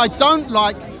 What I don't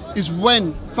like is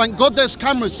when, thank God there's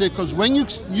cameras here, because when you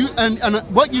and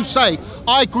what you say,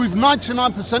 I agree with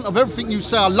 99% of everything you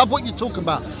say. I love what you talk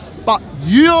about. But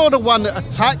you're the one that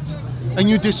attacked and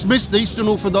you dismissed the Eastern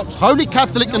Orthodox, Holy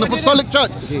Catholic and Apostolic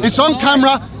Church. It's on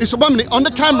camera. It's 1 minute. On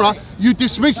the camera, you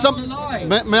dismissed something.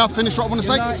 May I finish what I want to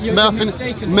say?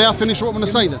 May I finish what I want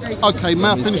to say then? Okay, may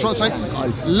I finish what I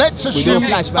say? Let's assume...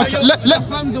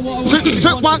 Okay,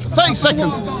 took 30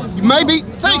 seconds. Maybe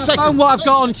 30 seconds. I found what I've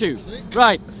got onto.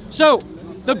 Right. So,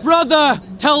 the brother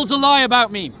tells a lie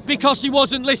about me because he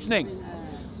wasn't listening.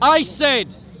 I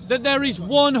said that there is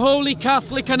one Holy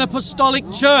Catholic and Apostolic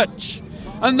Church,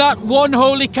 and that one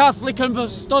Holy Catholic and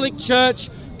Apostolic Church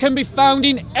can be found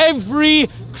in every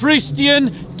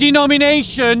Christian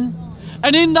denomination,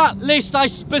 and in that list I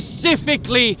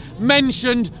specifically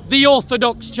mentioned the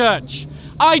Orthodox Church.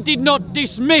 I did not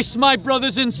dismiss my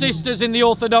brothers and sisters in the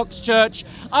Orthodox Church.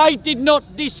 I did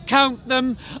not discount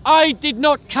them. I did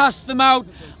not cast them out.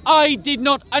 I did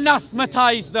not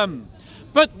anathematize them.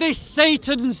 But this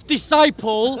Satan's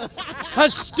disciple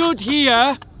has stood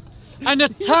here and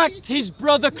attacked his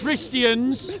brother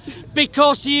Christians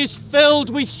because he is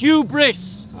filled with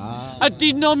hubris, a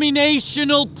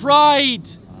denominational pride.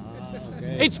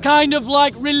 It's kind of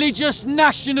like religious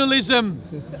nationalism.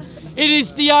 It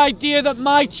is the idea that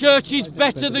my church is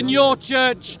better than your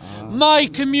church, my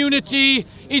community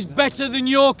is better than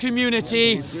your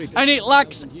community, and it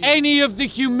lacks any of the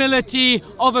humility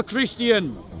of a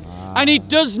Christian. And it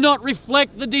does not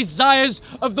reflect the desires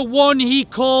of the one he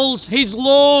calls his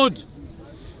Lord.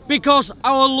 Because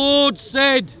our Lord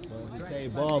said,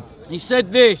 he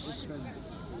said this,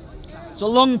 it's a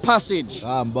long passage.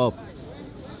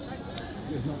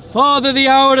 Father, the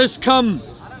hour has come.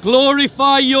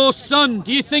 Glorify your Son.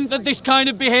 Do you think that this kind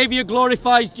of behavior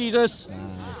glorifies Jesus?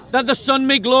 That the Son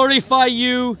may glorify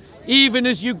you, even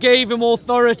as you gave him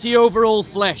authority over all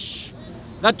flesh.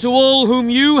 That to all whom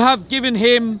you have given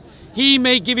him, he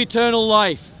may give eternal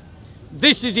life.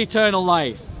 This is eternal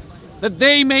life, that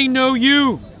they may know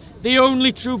you, the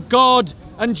only true God,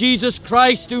 and Jesus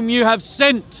Christ whom you have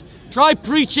sent. Try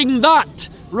preaching that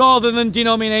rather than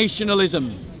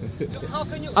denominationalism.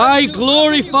 I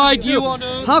glorified you on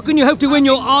earth. How can you hope to win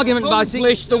your argument by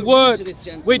accomplish the work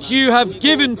which you have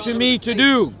given to me to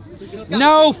do?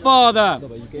 Now, Father,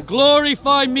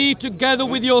 glorify me together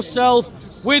with yourself,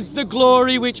 with the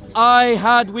glory which I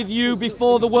had with you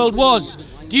before the world was.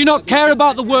 Do you not care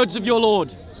about the words of your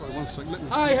Lord?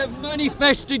 I have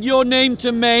manifested your name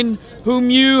to men whom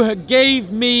you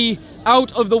gave me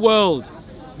out of the world.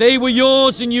 They were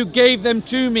yours and you gave them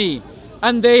to me,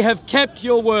 and they have kept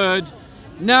your word.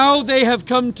 Now they have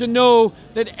come to know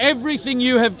that everything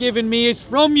you have given me is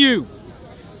from you.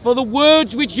 For the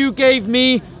words which you gave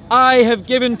me, I have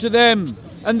given to them,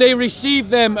 and they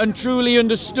received them and truly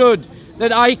understood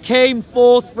that I came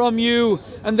forth from you,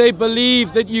 and they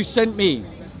believe that you sent me.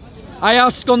 I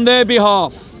ask on their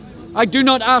behalf. I do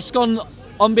not ask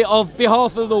on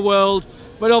behalf of the world,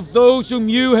 but of those whom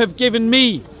you have given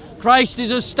me. Christ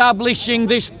is establishing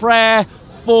this prayer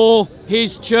for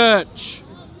his church.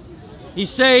 He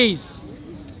says,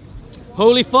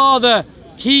 Holy Father,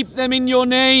 keep them in your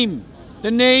name,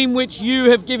 the name which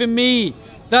you have given me,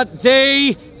 that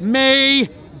they may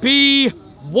be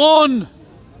one.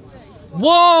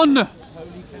 One!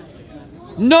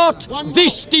 Not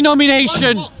this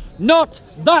denomination, not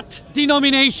that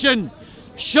denomination.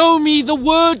 Show me the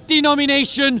word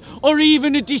denomination, or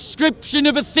even a description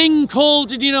of a thing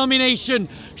called a denomination.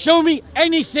 Show me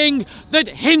anything that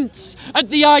hints at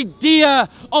the idea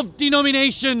of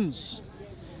denominations.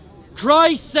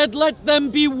 Christ said, let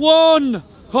them be one,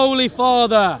 Holy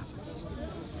Father,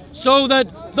 so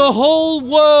that the whole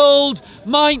world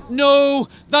might know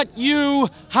that you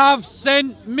have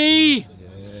sent me.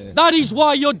 That is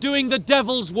why you're doing the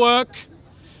devil's work,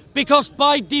 because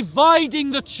by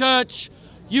dividing the church,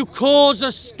 you cause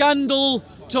a scandal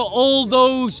to all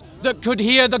those that could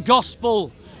hear the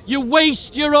gospel. You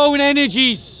waste your own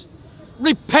energies.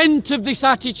 Repent of this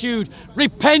attitude.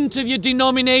 Repent of your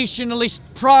denominationalist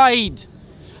pride,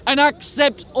 and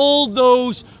accept all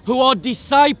those who are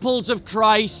disciples of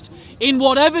Christ in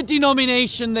whatever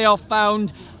denomination they are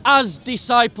found as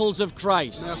disciples of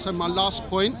Christ. Now, so my last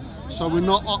point, so we're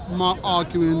not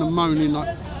arguing and moaning.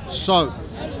 So,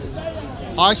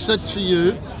 I said to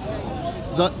you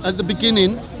that at the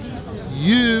beginning,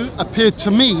 you appeared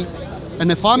to me,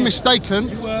 and if I'm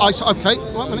mistaken, I said, okay,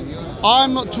 wait a minute.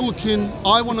 I'm not talking,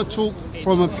 I want to talk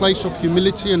from a place of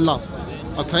humility and love,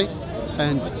 okay?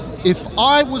 And If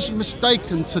I was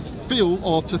mistaken to feel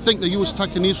or to think that you was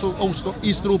taking Eastern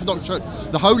Orthodox Church,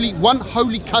 the one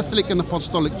holy Catholic and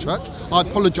Apostolic Church, I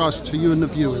apologise to you and the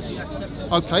viewers.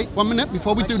 Okay, 1 minute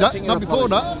before we do that. No, before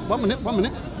that, 1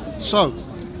 minute. So,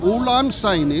 all I'm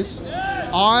saying is,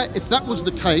 if that was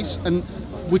the case, and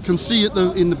we can see it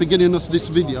in the beginning of this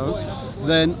video,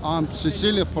 then I'm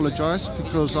sincerely apologise,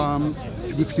 because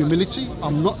with humility,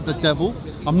 I'm not the devil,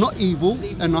 I'm not evil,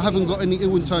 and I haven't got any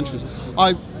ill intentions.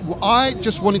 I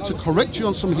just wanted to correct you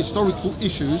on some historical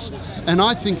issues, and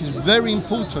I think it's very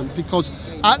important, because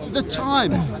at the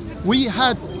time we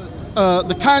had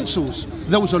the councils,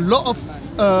 there was a lot of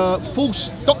false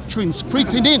doctrines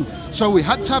creeping in, so we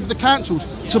had to have the councils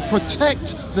to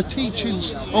protect the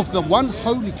teachings of the one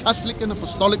holy Catholic and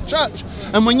Apostolic Church.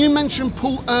 And when you mentioned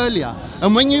Paul earlier,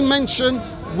 and when you mentioned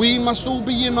we must all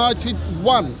be united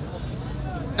one,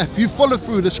 if you follow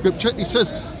through the scripture, it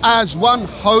says as one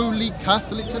holy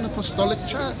Catholic and Apostolic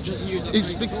Church.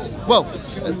 This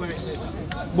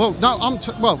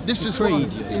is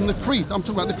creed. In the creed. I'm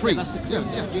talking about the creed.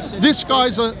 This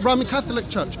guy's a Roman Catholic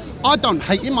Church. I don't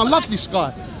hate him. I love this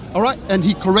guy. All right, and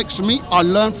he corrects me. I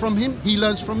learn from him. He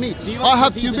learns from me. I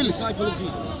have humility. Disciple of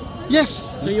Jesus? Yes.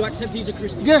 So you accept he's a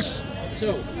Christian? Yes.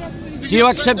 So, do you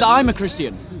accept that I'm a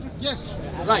Christian? Yes.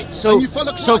 Right,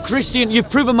 so Christian, you've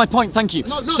proven my point, thank you.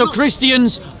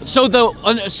 Christians, so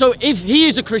if he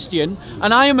is a Christian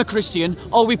and I am a Christian,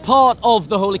 are we part of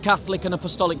the Holy Catholic and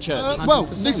Apostolic Church? Well,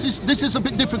 this is a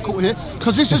bit difficult here,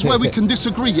 because this is where we can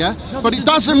disagree, yeah? But it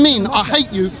doesn't mean I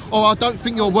hate you or I don't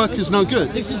think your work is no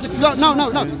good.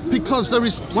 No, because there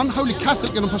is one Holy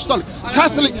Catholic and Apostolic.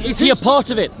 Catholic, is he a part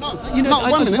of it? You know,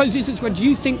 I suppose this is when, do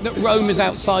you think that Rome is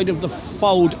outside of the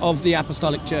fold of the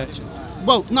Apostolic Churches?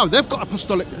 Well, no, they've got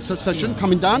apostolic succession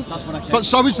coming down, but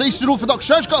so is the Eastern Orthodox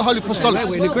Church got a holy apostolic.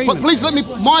 We're in agreement. But please let me.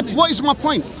 What is my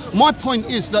point? My point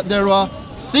is that there are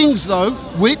things, though,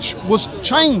 which was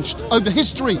changed over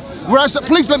history. Whereas,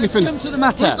 please let me finish. Come to the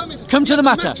matter. Come to the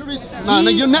matter.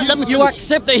 You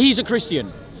accept that he's a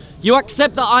Christian. You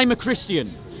accept that I'm a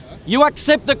Christian. You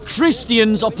accept that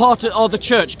Christians are part of the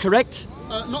church, correct?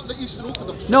 Not the Eastern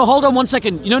Orthodox. No, hold on 1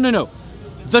 second. No.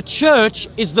 The church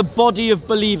is the body of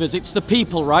believers. It's the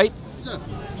people, right? Yeah.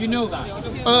 You know that.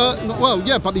 Well,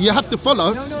 yeah, but you have to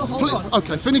follow. Hold on.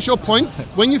 Okay, finish your point.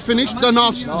 When you finish, then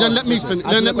let me finish.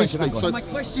 Then let me speak. So my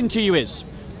question to you is,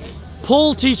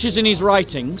 Paul teaches in his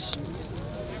writings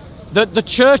that the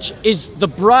church is the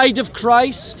bride of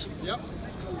Christ. Yep.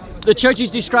 The church is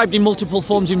described in multiple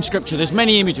forms in Scripture. There's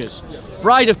many images. Yep.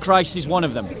 Bride of Christ is one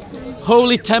of them.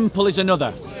 Holy temple is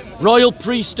another. Royal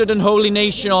priesthood and holy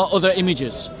nation are other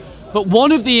images. But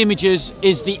one of the images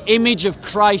is the image of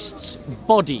Christ's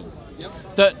body. Yep.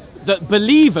 That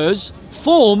believers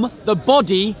form the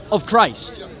body of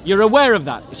Christ. Yep. You're aware of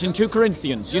that. It's in 2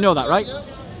 Corinthians. You know that, right? Yep.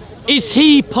 Is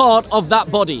he part of that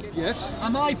body? Yes.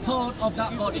 Am I part of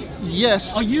that body?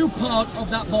 Yes. Are you part of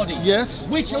that body? Yes.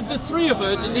 Which of the three of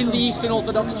us is in the Eastern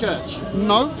Orthodox Church?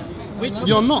 No. Which of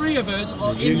You're the not. three of us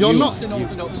are in You're the not. Eastern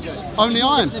Orthodox Church? Only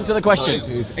I am. Listening to the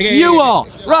question. You are.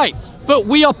 Right. But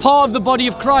we are part of the body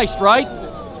of Christ, right? Wait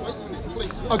a minute,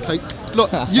 please. Okay.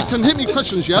 Look, you can hit me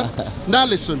questions, yeah? Now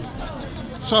listen.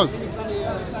 So,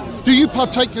 do you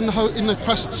partake in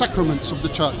the sacraments of the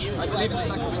church? I believe in the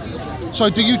sacraments of the church. So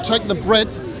do you take the bread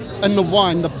and the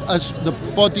wine as the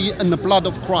body and the blood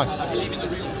of Christ? I believe in the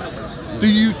real presence. Do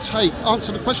you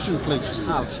answer the question, please?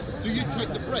 Have. Do you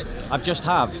take the bread? I've just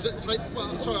have.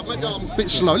 Well, sorry, maybe I'm a bit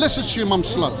slow. Let's assume I'm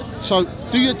slow. So,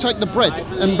 do you take the bread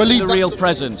and believe the real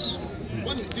presence?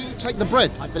 Do you take the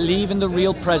bread? I believe in the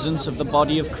real presence of the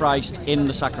body of Christ in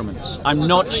the sacraments. I'm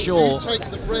not sure. Do you take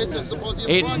the bread as the body of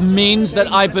It Christ? means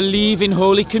that I believe in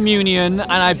Holy Communion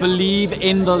and I believe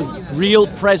in the real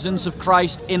presence of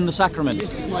Christ in the sacrament.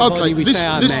 Okay, this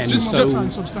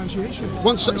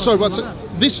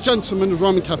gentleman is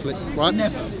Roman Catholic, right?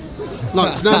 Never. No,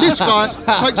 now this guy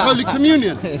takes Holy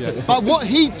Communion, but what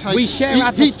he takes, we share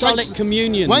apostolic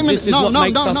communion. Wait a minute, this is what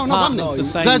makes us part of the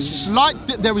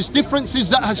same. There is differences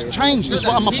that has changed. That's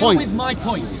what my point. Deal with my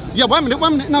point. Yeah, wait a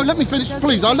minute. No, let me finish,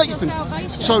 please. I'll let you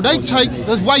finish. So they take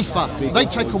the wafer. They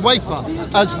take a wafer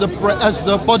as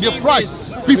the body of Christ.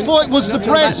 Before it was the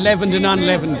bread. Leavened and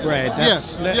unleavened bread.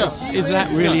 Is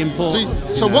that really important?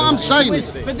 See, so what I'm saying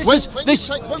is,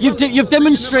 you've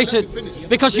demonstrated,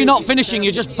 because you're not finishing,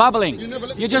 you're just babbling.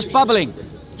 You're just babbling.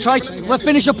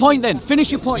 Finish your point then.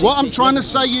 Finish your point. What I'm trying to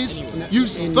say is,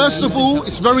 first of all,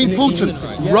 it's very important.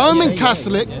 Roman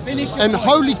Catholic and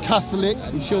Holy Catholic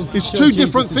is two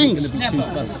different things.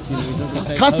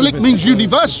 Catholic means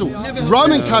universal.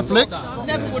 Roman Catholics.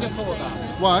 Never would have thought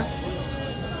that. Why?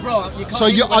 Bro, you can't So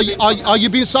are you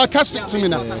being sarcastic to me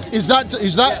now? Is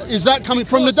that coming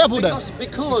from the devil then?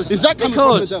 Because Is that coming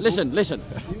from the devil? listen,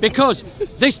 because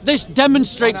this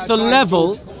demonstrates the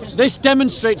level. This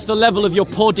demonstrates the level of your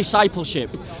poor discipleship.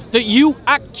 That you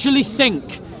actually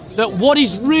think that what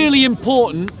is really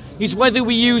important is whether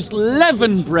we use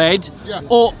leavened bread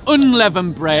or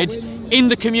unleavened bread in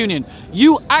the communion.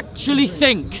 You actually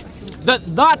think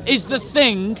that that is the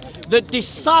thing that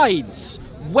decides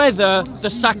whether the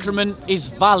sacrament is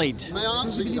valid. May I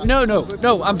answer you?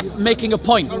 No, I'm making a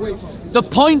point. The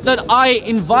point that I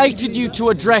invited you to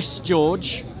address,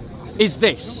 George, is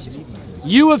this.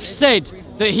 You have said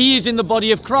that he is in the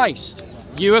body of Christ.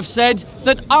 You have said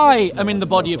that I am in the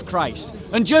body of Christ.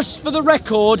 And just for the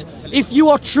record, if you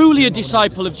are truly a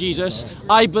disciple of Jesus,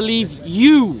 I believe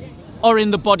you are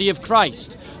in the body of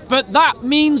Christ. But that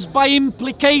means by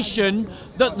implication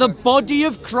that the body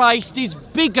of Christ is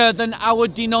bigger than our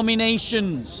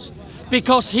denominations.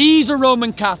 Because he's a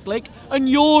Roman Catholic and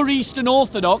you're Eastern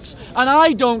Orthodox, and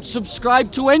I don't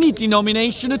subscribe to any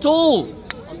denomination at all.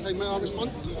 Okay, may I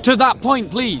respond? To that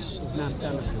point, please.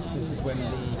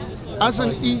 As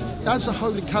a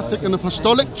Holy Catholic and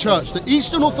Apostolic Church, the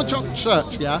Eastern Orthodox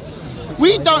Church,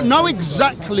 we don't know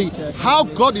exactly how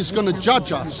God is going to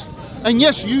judge us. And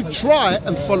yes, you try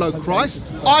and follow Christ.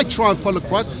 I try and follow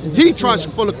Christ. He tries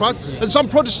to follow Christ. And some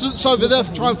Protestants over there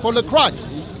try and follow Christ.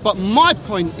 But my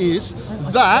point is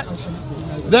that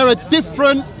there are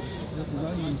different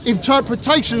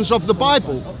interpretations of the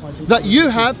Bible that you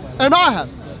have and I have.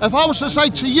 If I was to say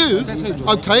to you,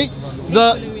 okay,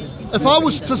 if I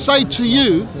was to say to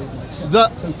you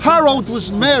that how old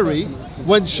was Mary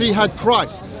when she had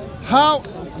Christ? How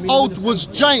old was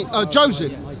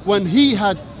Joseph when he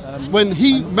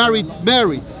married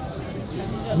Mary?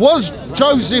 Was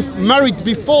Joseph married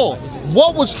before?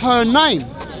 What was her name?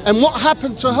 And what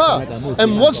happened to her?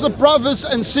 And was the brothers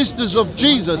and sisters of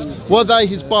Jesus, were they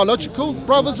his biological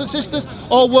brothers and sisters,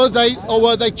 or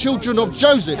were they children of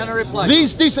Joseph? Can I reply?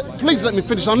 These please let me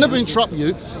finish. I'll never interrupt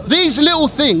you. These little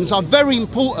things are very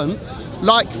important.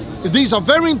 These are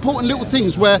very important little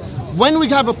things where when we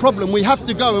have a problem, we have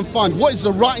to go and find what is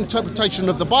the right interpretation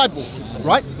of the Bible.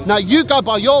 Right? Now you go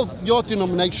by your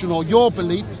denomination or your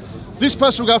belief. This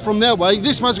person will go from their way,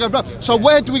 this person will go from. So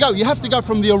where do we go? You have to go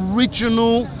from the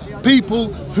original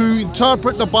people who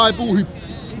interpret the Bible,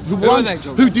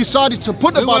 who decided to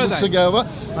put the Bible together.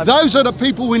 Those are the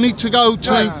people we need to go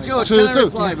to. George, to can I do.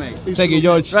 reply, mate? Thank you,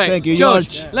 George. Right. Thank you,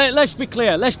 George. Let's be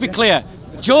clear. Let's be clear.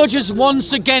 George has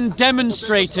once again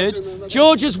demonstrated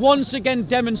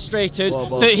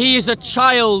that he is a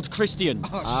child Christian,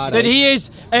 that he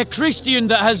is a Christian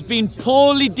that has been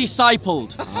poorly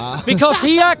discipled, because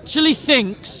he actually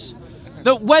thinks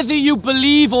that whether you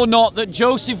believe or not that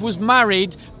Joseph was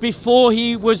married before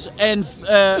he was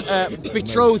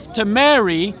betrothed to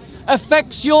Mary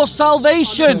affects your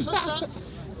salvation.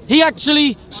 He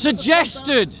actually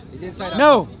suggested.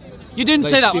 No. You didn't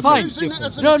say that, fine.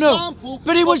 No.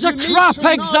 But it was a crap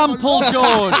example,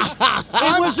 George.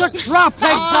 It was a crap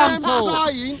example.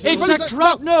 It's a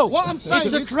crap,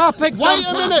 it's a crap example, Wait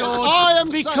a minute.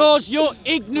 George, because you're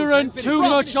ignorant too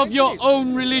much of your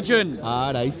own religion.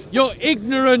 You're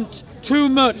ignorant too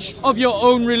much of your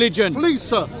own religion. Please,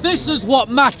 sir. This is what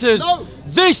matters. No.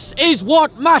 This is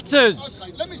what matters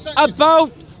Okay, let me say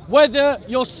about whether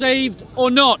you're saved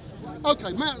or not.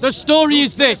 Okay, man. The story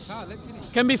is this.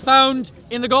 Can be found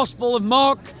in the Gospel of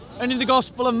Mark and in the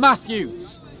Gospel of Matthew.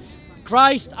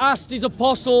 Christ asked his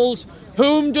apostles,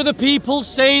 "Whom do the people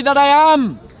say that I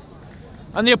am?"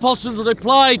 And the apostles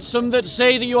replied, "Some that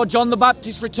say that you are John the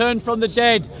Baptist returned from the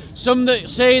dead. Some that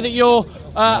say that you're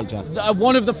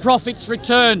one of the prophets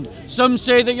returned. Some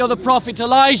say that you're the prophet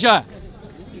Elijah."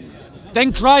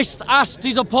 Then Christ asked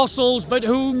his apostles, "But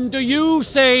whom do you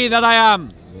say that I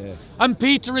am?" And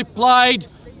Peter replied,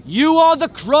 "You are the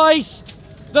Christ,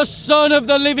 the Son of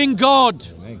the living God."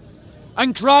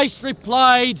 And Christ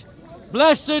replied,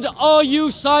 "Blessed are you,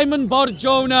 Simon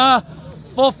Bar-Jonah,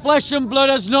 for flesh and blood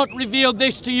has not revealed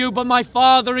this to you, but my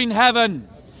Father in heaven.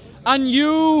 And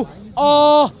you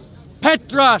are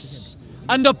Petros,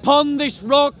 and upon this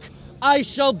rock I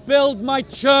shall build my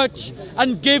church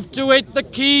and give to it the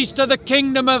keys to the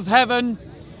kingdom of heaven,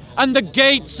 and the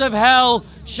gates of hell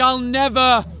shall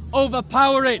never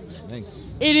overpower it."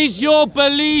 It is your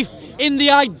belief in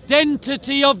the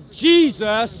identity of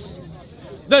Jesus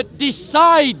that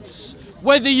decides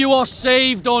whether you are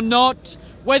saved or not,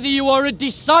 whether you are a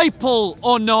disciple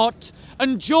or not.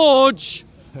 And George,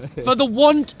 for the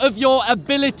want of your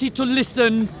ability to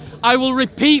listen, I will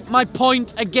repeat my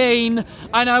point again,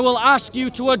 and I will ask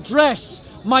you to address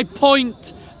my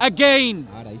point again.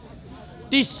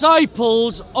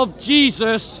 disciples of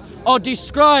Jesus are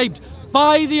described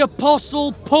by the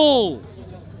Apostle Paul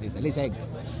Listen.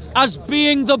 as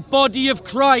being the body of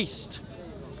Christ.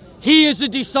 He is a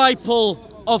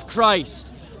disciple of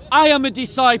Christ. I am a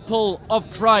disciple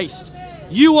of Christ.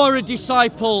 You are a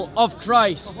disciple of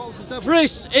Christ.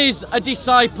 Chris is a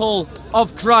disciple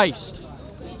of Christ.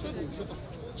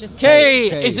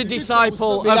 Kay is a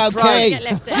disciple of Christ.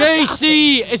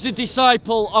 JC is a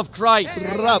disciple of Christ.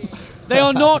 They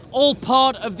are not all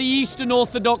part of the Eastern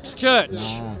Orthodox Church.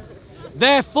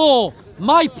 Therefore,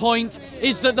 my point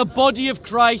is that the body of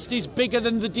Christ is bigger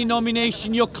than the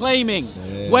denomination you're claiming.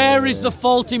 Where is the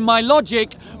fault in my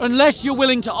logic, unless you're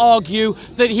willing to argue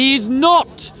that he is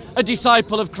not a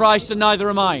disciple of Christ, and neither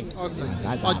am I?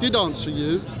 Okay. I did answer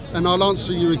you, and I'll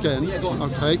answer you again,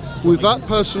 okay, without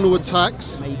personal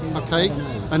attacks, okay,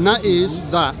 and that is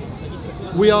that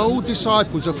we are all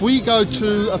disciples. If we go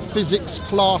to a physics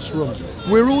classroom,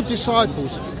 we're all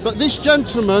disciples, but this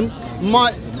gentleman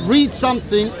might read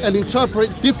something and interpret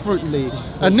it differently,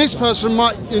 and this person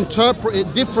might interpret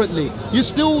it differently. You're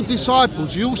still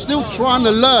disciples, you're still trying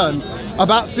to learn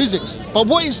about physics, but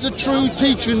what is the true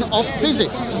teaching of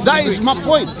physics? That is my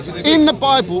point. In the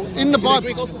Bible,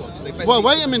 well,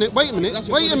 wait a minute.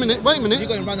 So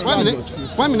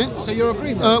you're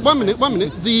agreeing? One minute.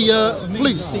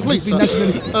 Please,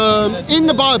 sir. In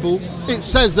the Bible, it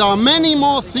says there are many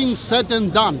more things said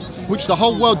and done, which the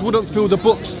whole world wouldn't fill the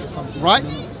books, right?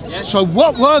 Yes. So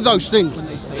what were those things?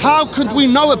 How could we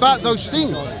know about those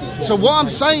things? So what I'm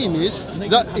saying is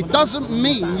that it doesn't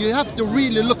mean you have to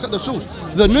really look at the source.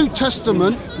 The New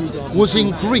Testament was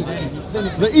in Greek.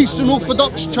 The Eastern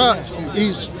Orthodox Church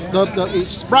it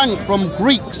sprang from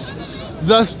Greeks.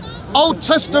 The Old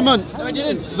Testament. No, I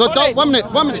didn't. One minute.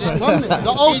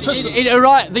 The Old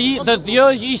Testament.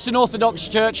 The Eastern Orthodox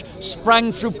Church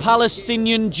sprang through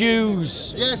Palestinian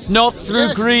Jews, yes, not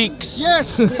through Greeks.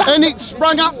 Yes, and it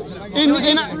sprang up in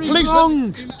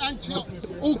wrong. Antioch.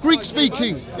 All Greek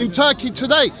speaking in Turkey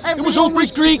today. It was all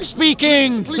Greek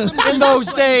speaking in those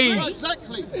days.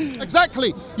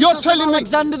 Exactly. You're telling me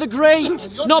Alexander the Great,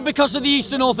 not because of the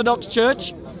Eastern Orthodox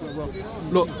Church.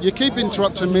 Look, you keep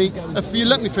interrupting me. If you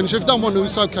let me finish, if you don't want to,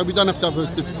 it's okay. We don't have to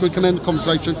have we can end the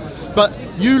conversation. But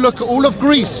you look at all of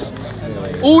Greece.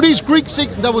 All these Greeks,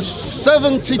 there was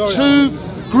 72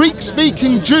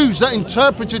 Greek-speaking Jews that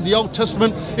interpreted the Old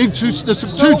Testament into the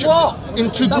Septuagint,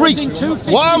 into that Greek. Was in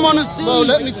 250 Why am I? BC, Well,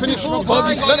 let me finish my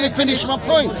point. Let me finish my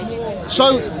point.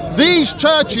 So these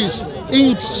churches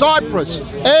in Cyprus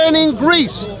and in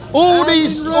Greece, all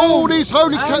these holy,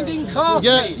 and in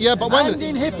Carthage, but wait a minute. and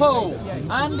in Hippo,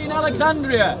 and in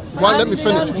Alexandria, Right, let and me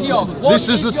finish. in Antioch. This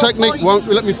is the technique. Won't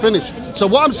let me finish. So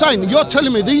what I'm saying, you're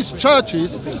telling me these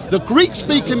churches, the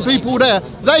Greek-speaking people there,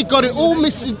 they got it all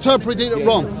misinterpreted it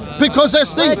wrong because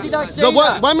there's things. Where did I say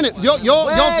that? Wait a minute.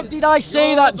 Where did I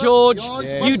say that, George?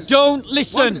 You don't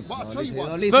listen.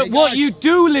 But what you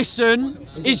do listen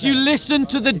is you listen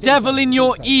to the devil in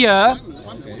your ear,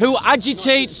 who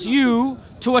agitates you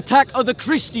to attack other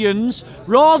Christians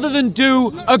rather than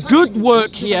do a good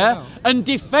work here and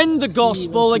defend the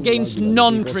gospel against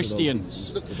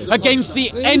non-Christians, against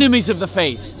the enemies of the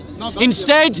faith.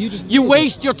 Instead, you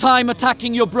waste your time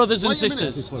attacking your brothers and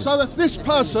sisters. So if this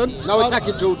person... No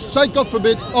attacking, George. Say God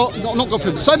forbid, or not God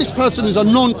forbid, say this person is a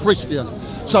non-Christian.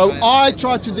 So I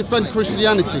try to defend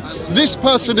Christianity. This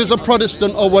person is a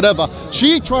Protestant or whatever.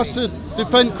 She tries to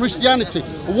defend Christianity.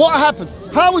 What happens?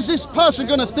 How is this person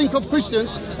going to think of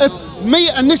Christians if me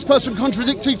and this person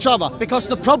contradict each other? Because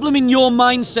the problem in your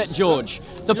mindset, George,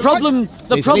 the problem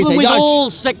with all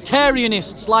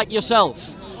sectarianists like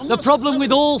yourself, the problem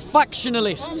with all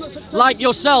factionalists like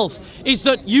yourself is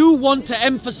that you want to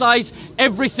emphasize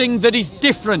everything that is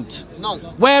different. No.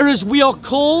 Whereas we are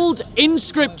called in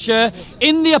Scripture,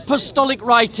 in the apostolic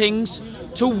writings,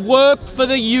 to work for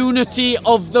the unity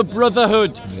of the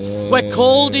brotherhood. We're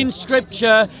called in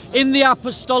Scripture, in the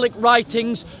apostolic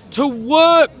writings, to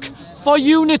work for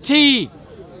unity.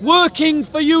 Working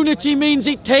for unity means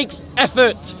it takes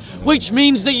effort, which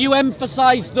means that you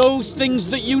emphasize those things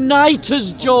that unite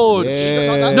us, George,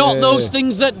 not those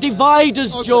things that divide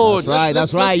us, George.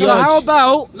 That's right. So how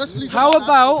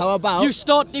about you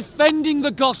start defending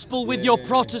the gospel with your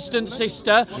Protestant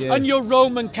sister and your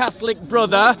Roman Catholic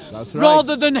brother,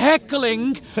 rather than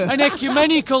heckling an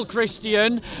ecumenical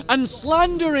Christian and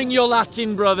slandering your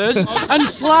Latin brothers and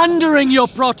slandering your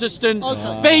Protestant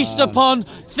based upon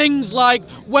things like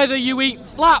whether you eat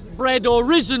flat bread or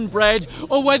risen bread,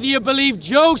 or whether you believe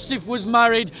Joseph was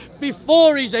married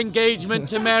before his engagement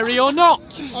to Mary or not?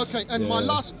 Okay, and my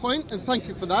last point, and thank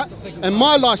you for that. And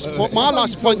my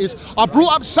last point is, I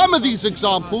brought up some of these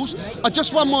examples. I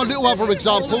just one more little other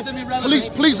example.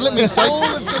 Please let me say.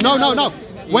 No.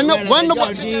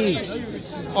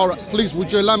 All right, please,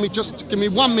 would you allow me just to give me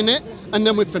 1 minute and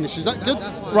then we finish? Is that good?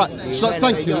 Right, so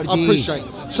thank you, I appreciate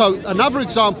it. So another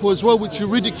example as well, which you're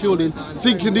ridiculing,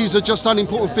 thinking these are just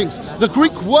unimportant things. The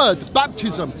Greek word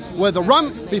baptism, where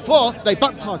before they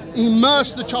baptized,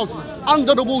 immersed the child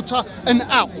under the water and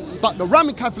out. But the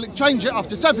Roman Catholic changed it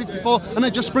after 1054 and they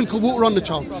just sprinkle water on the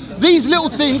child. These little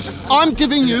things I'm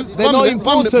giving you. They're not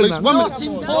important, please. man. Not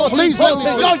important. Please let me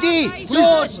finish.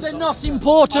 George, they're not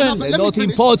important. They're not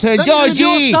important, This is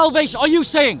your Georgie. salvation. Are you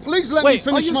saying? Please let me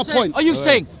finish my point. Are you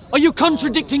saying? Are you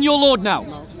contradicting your Lord now?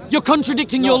 No. You're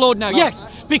contradicting your Lord now. No. Yes,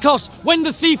 because when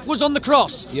the thief was on the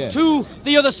cross to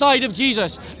the other side of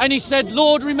Jesus and he said,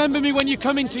 Lord, remember me when you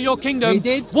come into your kingdom. He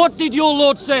did. What did your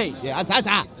Lord say?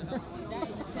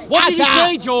 What did he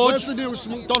say, George? Where's the nearest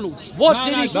McDonald's? What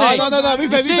did he say? No.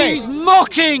 You see, he's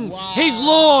mocking his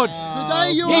Lord.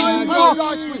 Today you He's are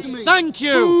mocking. with me. Thank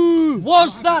you.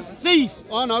 Was that thief?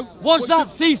 I know. Was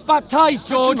that thief baptized,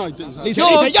 George? How do you know he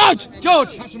didn't?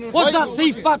 George, was that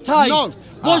thief baptized? No.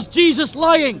 Was Jesus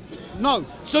lying? No.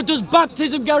 So does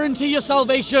baptism guarantee your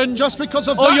salvation Just because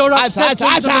of or that. your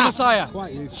acceptance of the Messiah?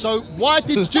 So why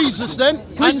did Jesus then?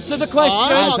 Answer the question.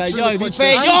 I'm answering the question.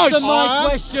 Answer my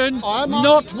question, I'm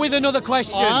not with another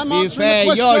question. I'm answering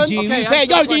the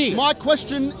question. My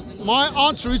question, my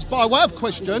answer is by way of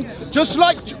question. Just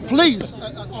like, please,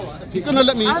 all right, if you're going to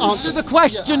let me Answer the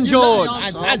question, you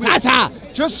let me George. answer.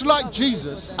 Just like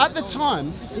Jesus, at the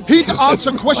time, he'd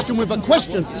answer question with a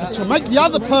question to make the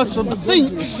other person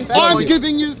think, I'm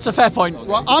giving you... It's a fair point.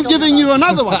 Well, I'm giving you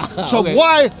another one. So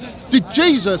why did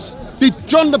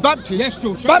John the Baptist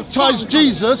baptize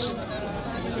Jesus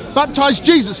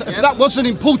if that wasn't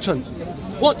important?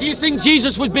 What, do you think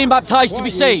Jesus was being baptized to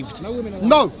be saved?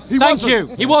 No, he wasn't. Thank you,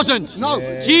 he wasn't. No.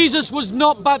 Jesus was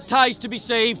not baptized to be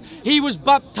saved. He was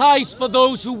baptized for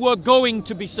those who were going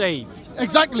to be saved.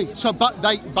 Exactly. So, but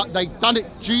they done it.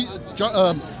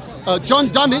 John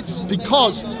done it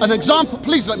because an example.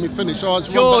 Please let me finish.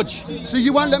 George. So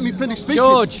you won't let me finish speaking.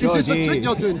 George. Is this a trick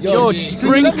you're doing? George,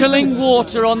 sprinkling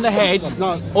water on the head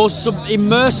or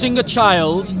immersing a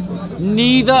child,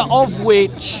 neither of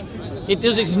which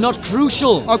it's not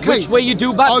crucial. Okay. Which way you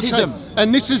do baptism. Okay.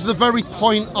 And this is the very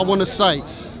point I want to say.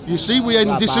 You see, we're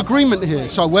in disagreement here.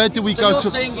 So where do we go to?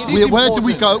 Where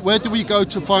do we go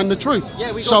to find the truth?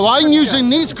 So I'm using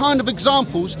these kind of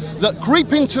examples that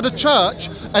creep into the church,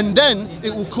 and then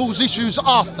it will cause issues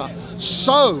after.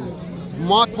 So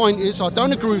my point is, I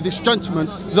don't agree with this gentleman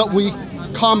that we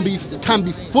can be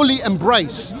fully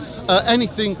embrace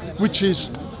anything which is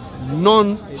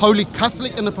non-Holy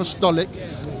Catholic and Apostolic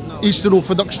Eastern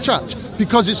Orthodox Church,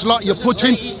 because it's like you're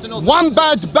putting one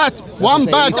bad apple. One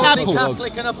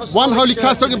Holy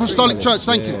Catholic Apostolic Church.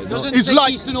 Thank you. It's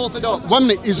like Eastern Orthodox.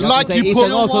 It's like you put.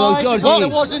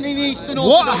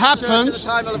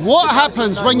 What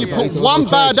happens when you put one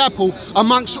bad apple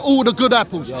amongst all the good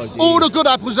apples? All the good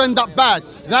apples end up bad.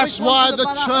 That's why the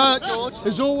church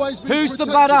is always. Who's the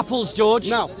bad apples, George?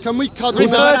 Now, can we cut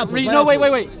No,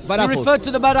 wait. You referred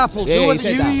to the bad apples. Who are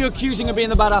you accusing of being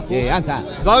the bad apples?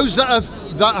 Those that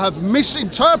have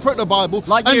misinterpreted the Bible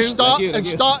and start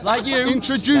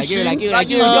introducing like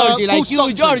you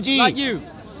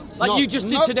just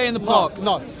did today in the park.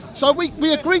 No. So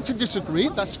we agreed to disagree.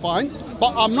 That's fine.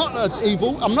 But I'm not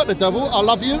evil. I'm not the devil. I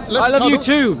love you. I love you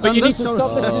too. But you need to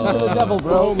stop listening to the devil,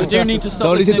 bro. You do need to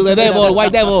stop listening to the devil.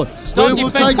 White devil. We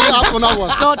will take it up on our one.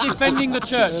 Start defending the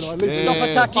church. Stop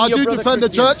attacking I your do brother defend the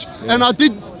Christians. church, and I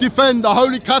did defend the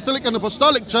Holy Catholic and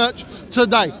Apostolic Church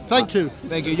today. Thank you.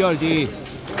 Thank you, Georgie.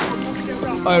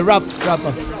 Ralph.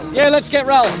 Yeah, let's get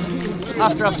Ralph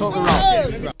after I've talked with Ralph.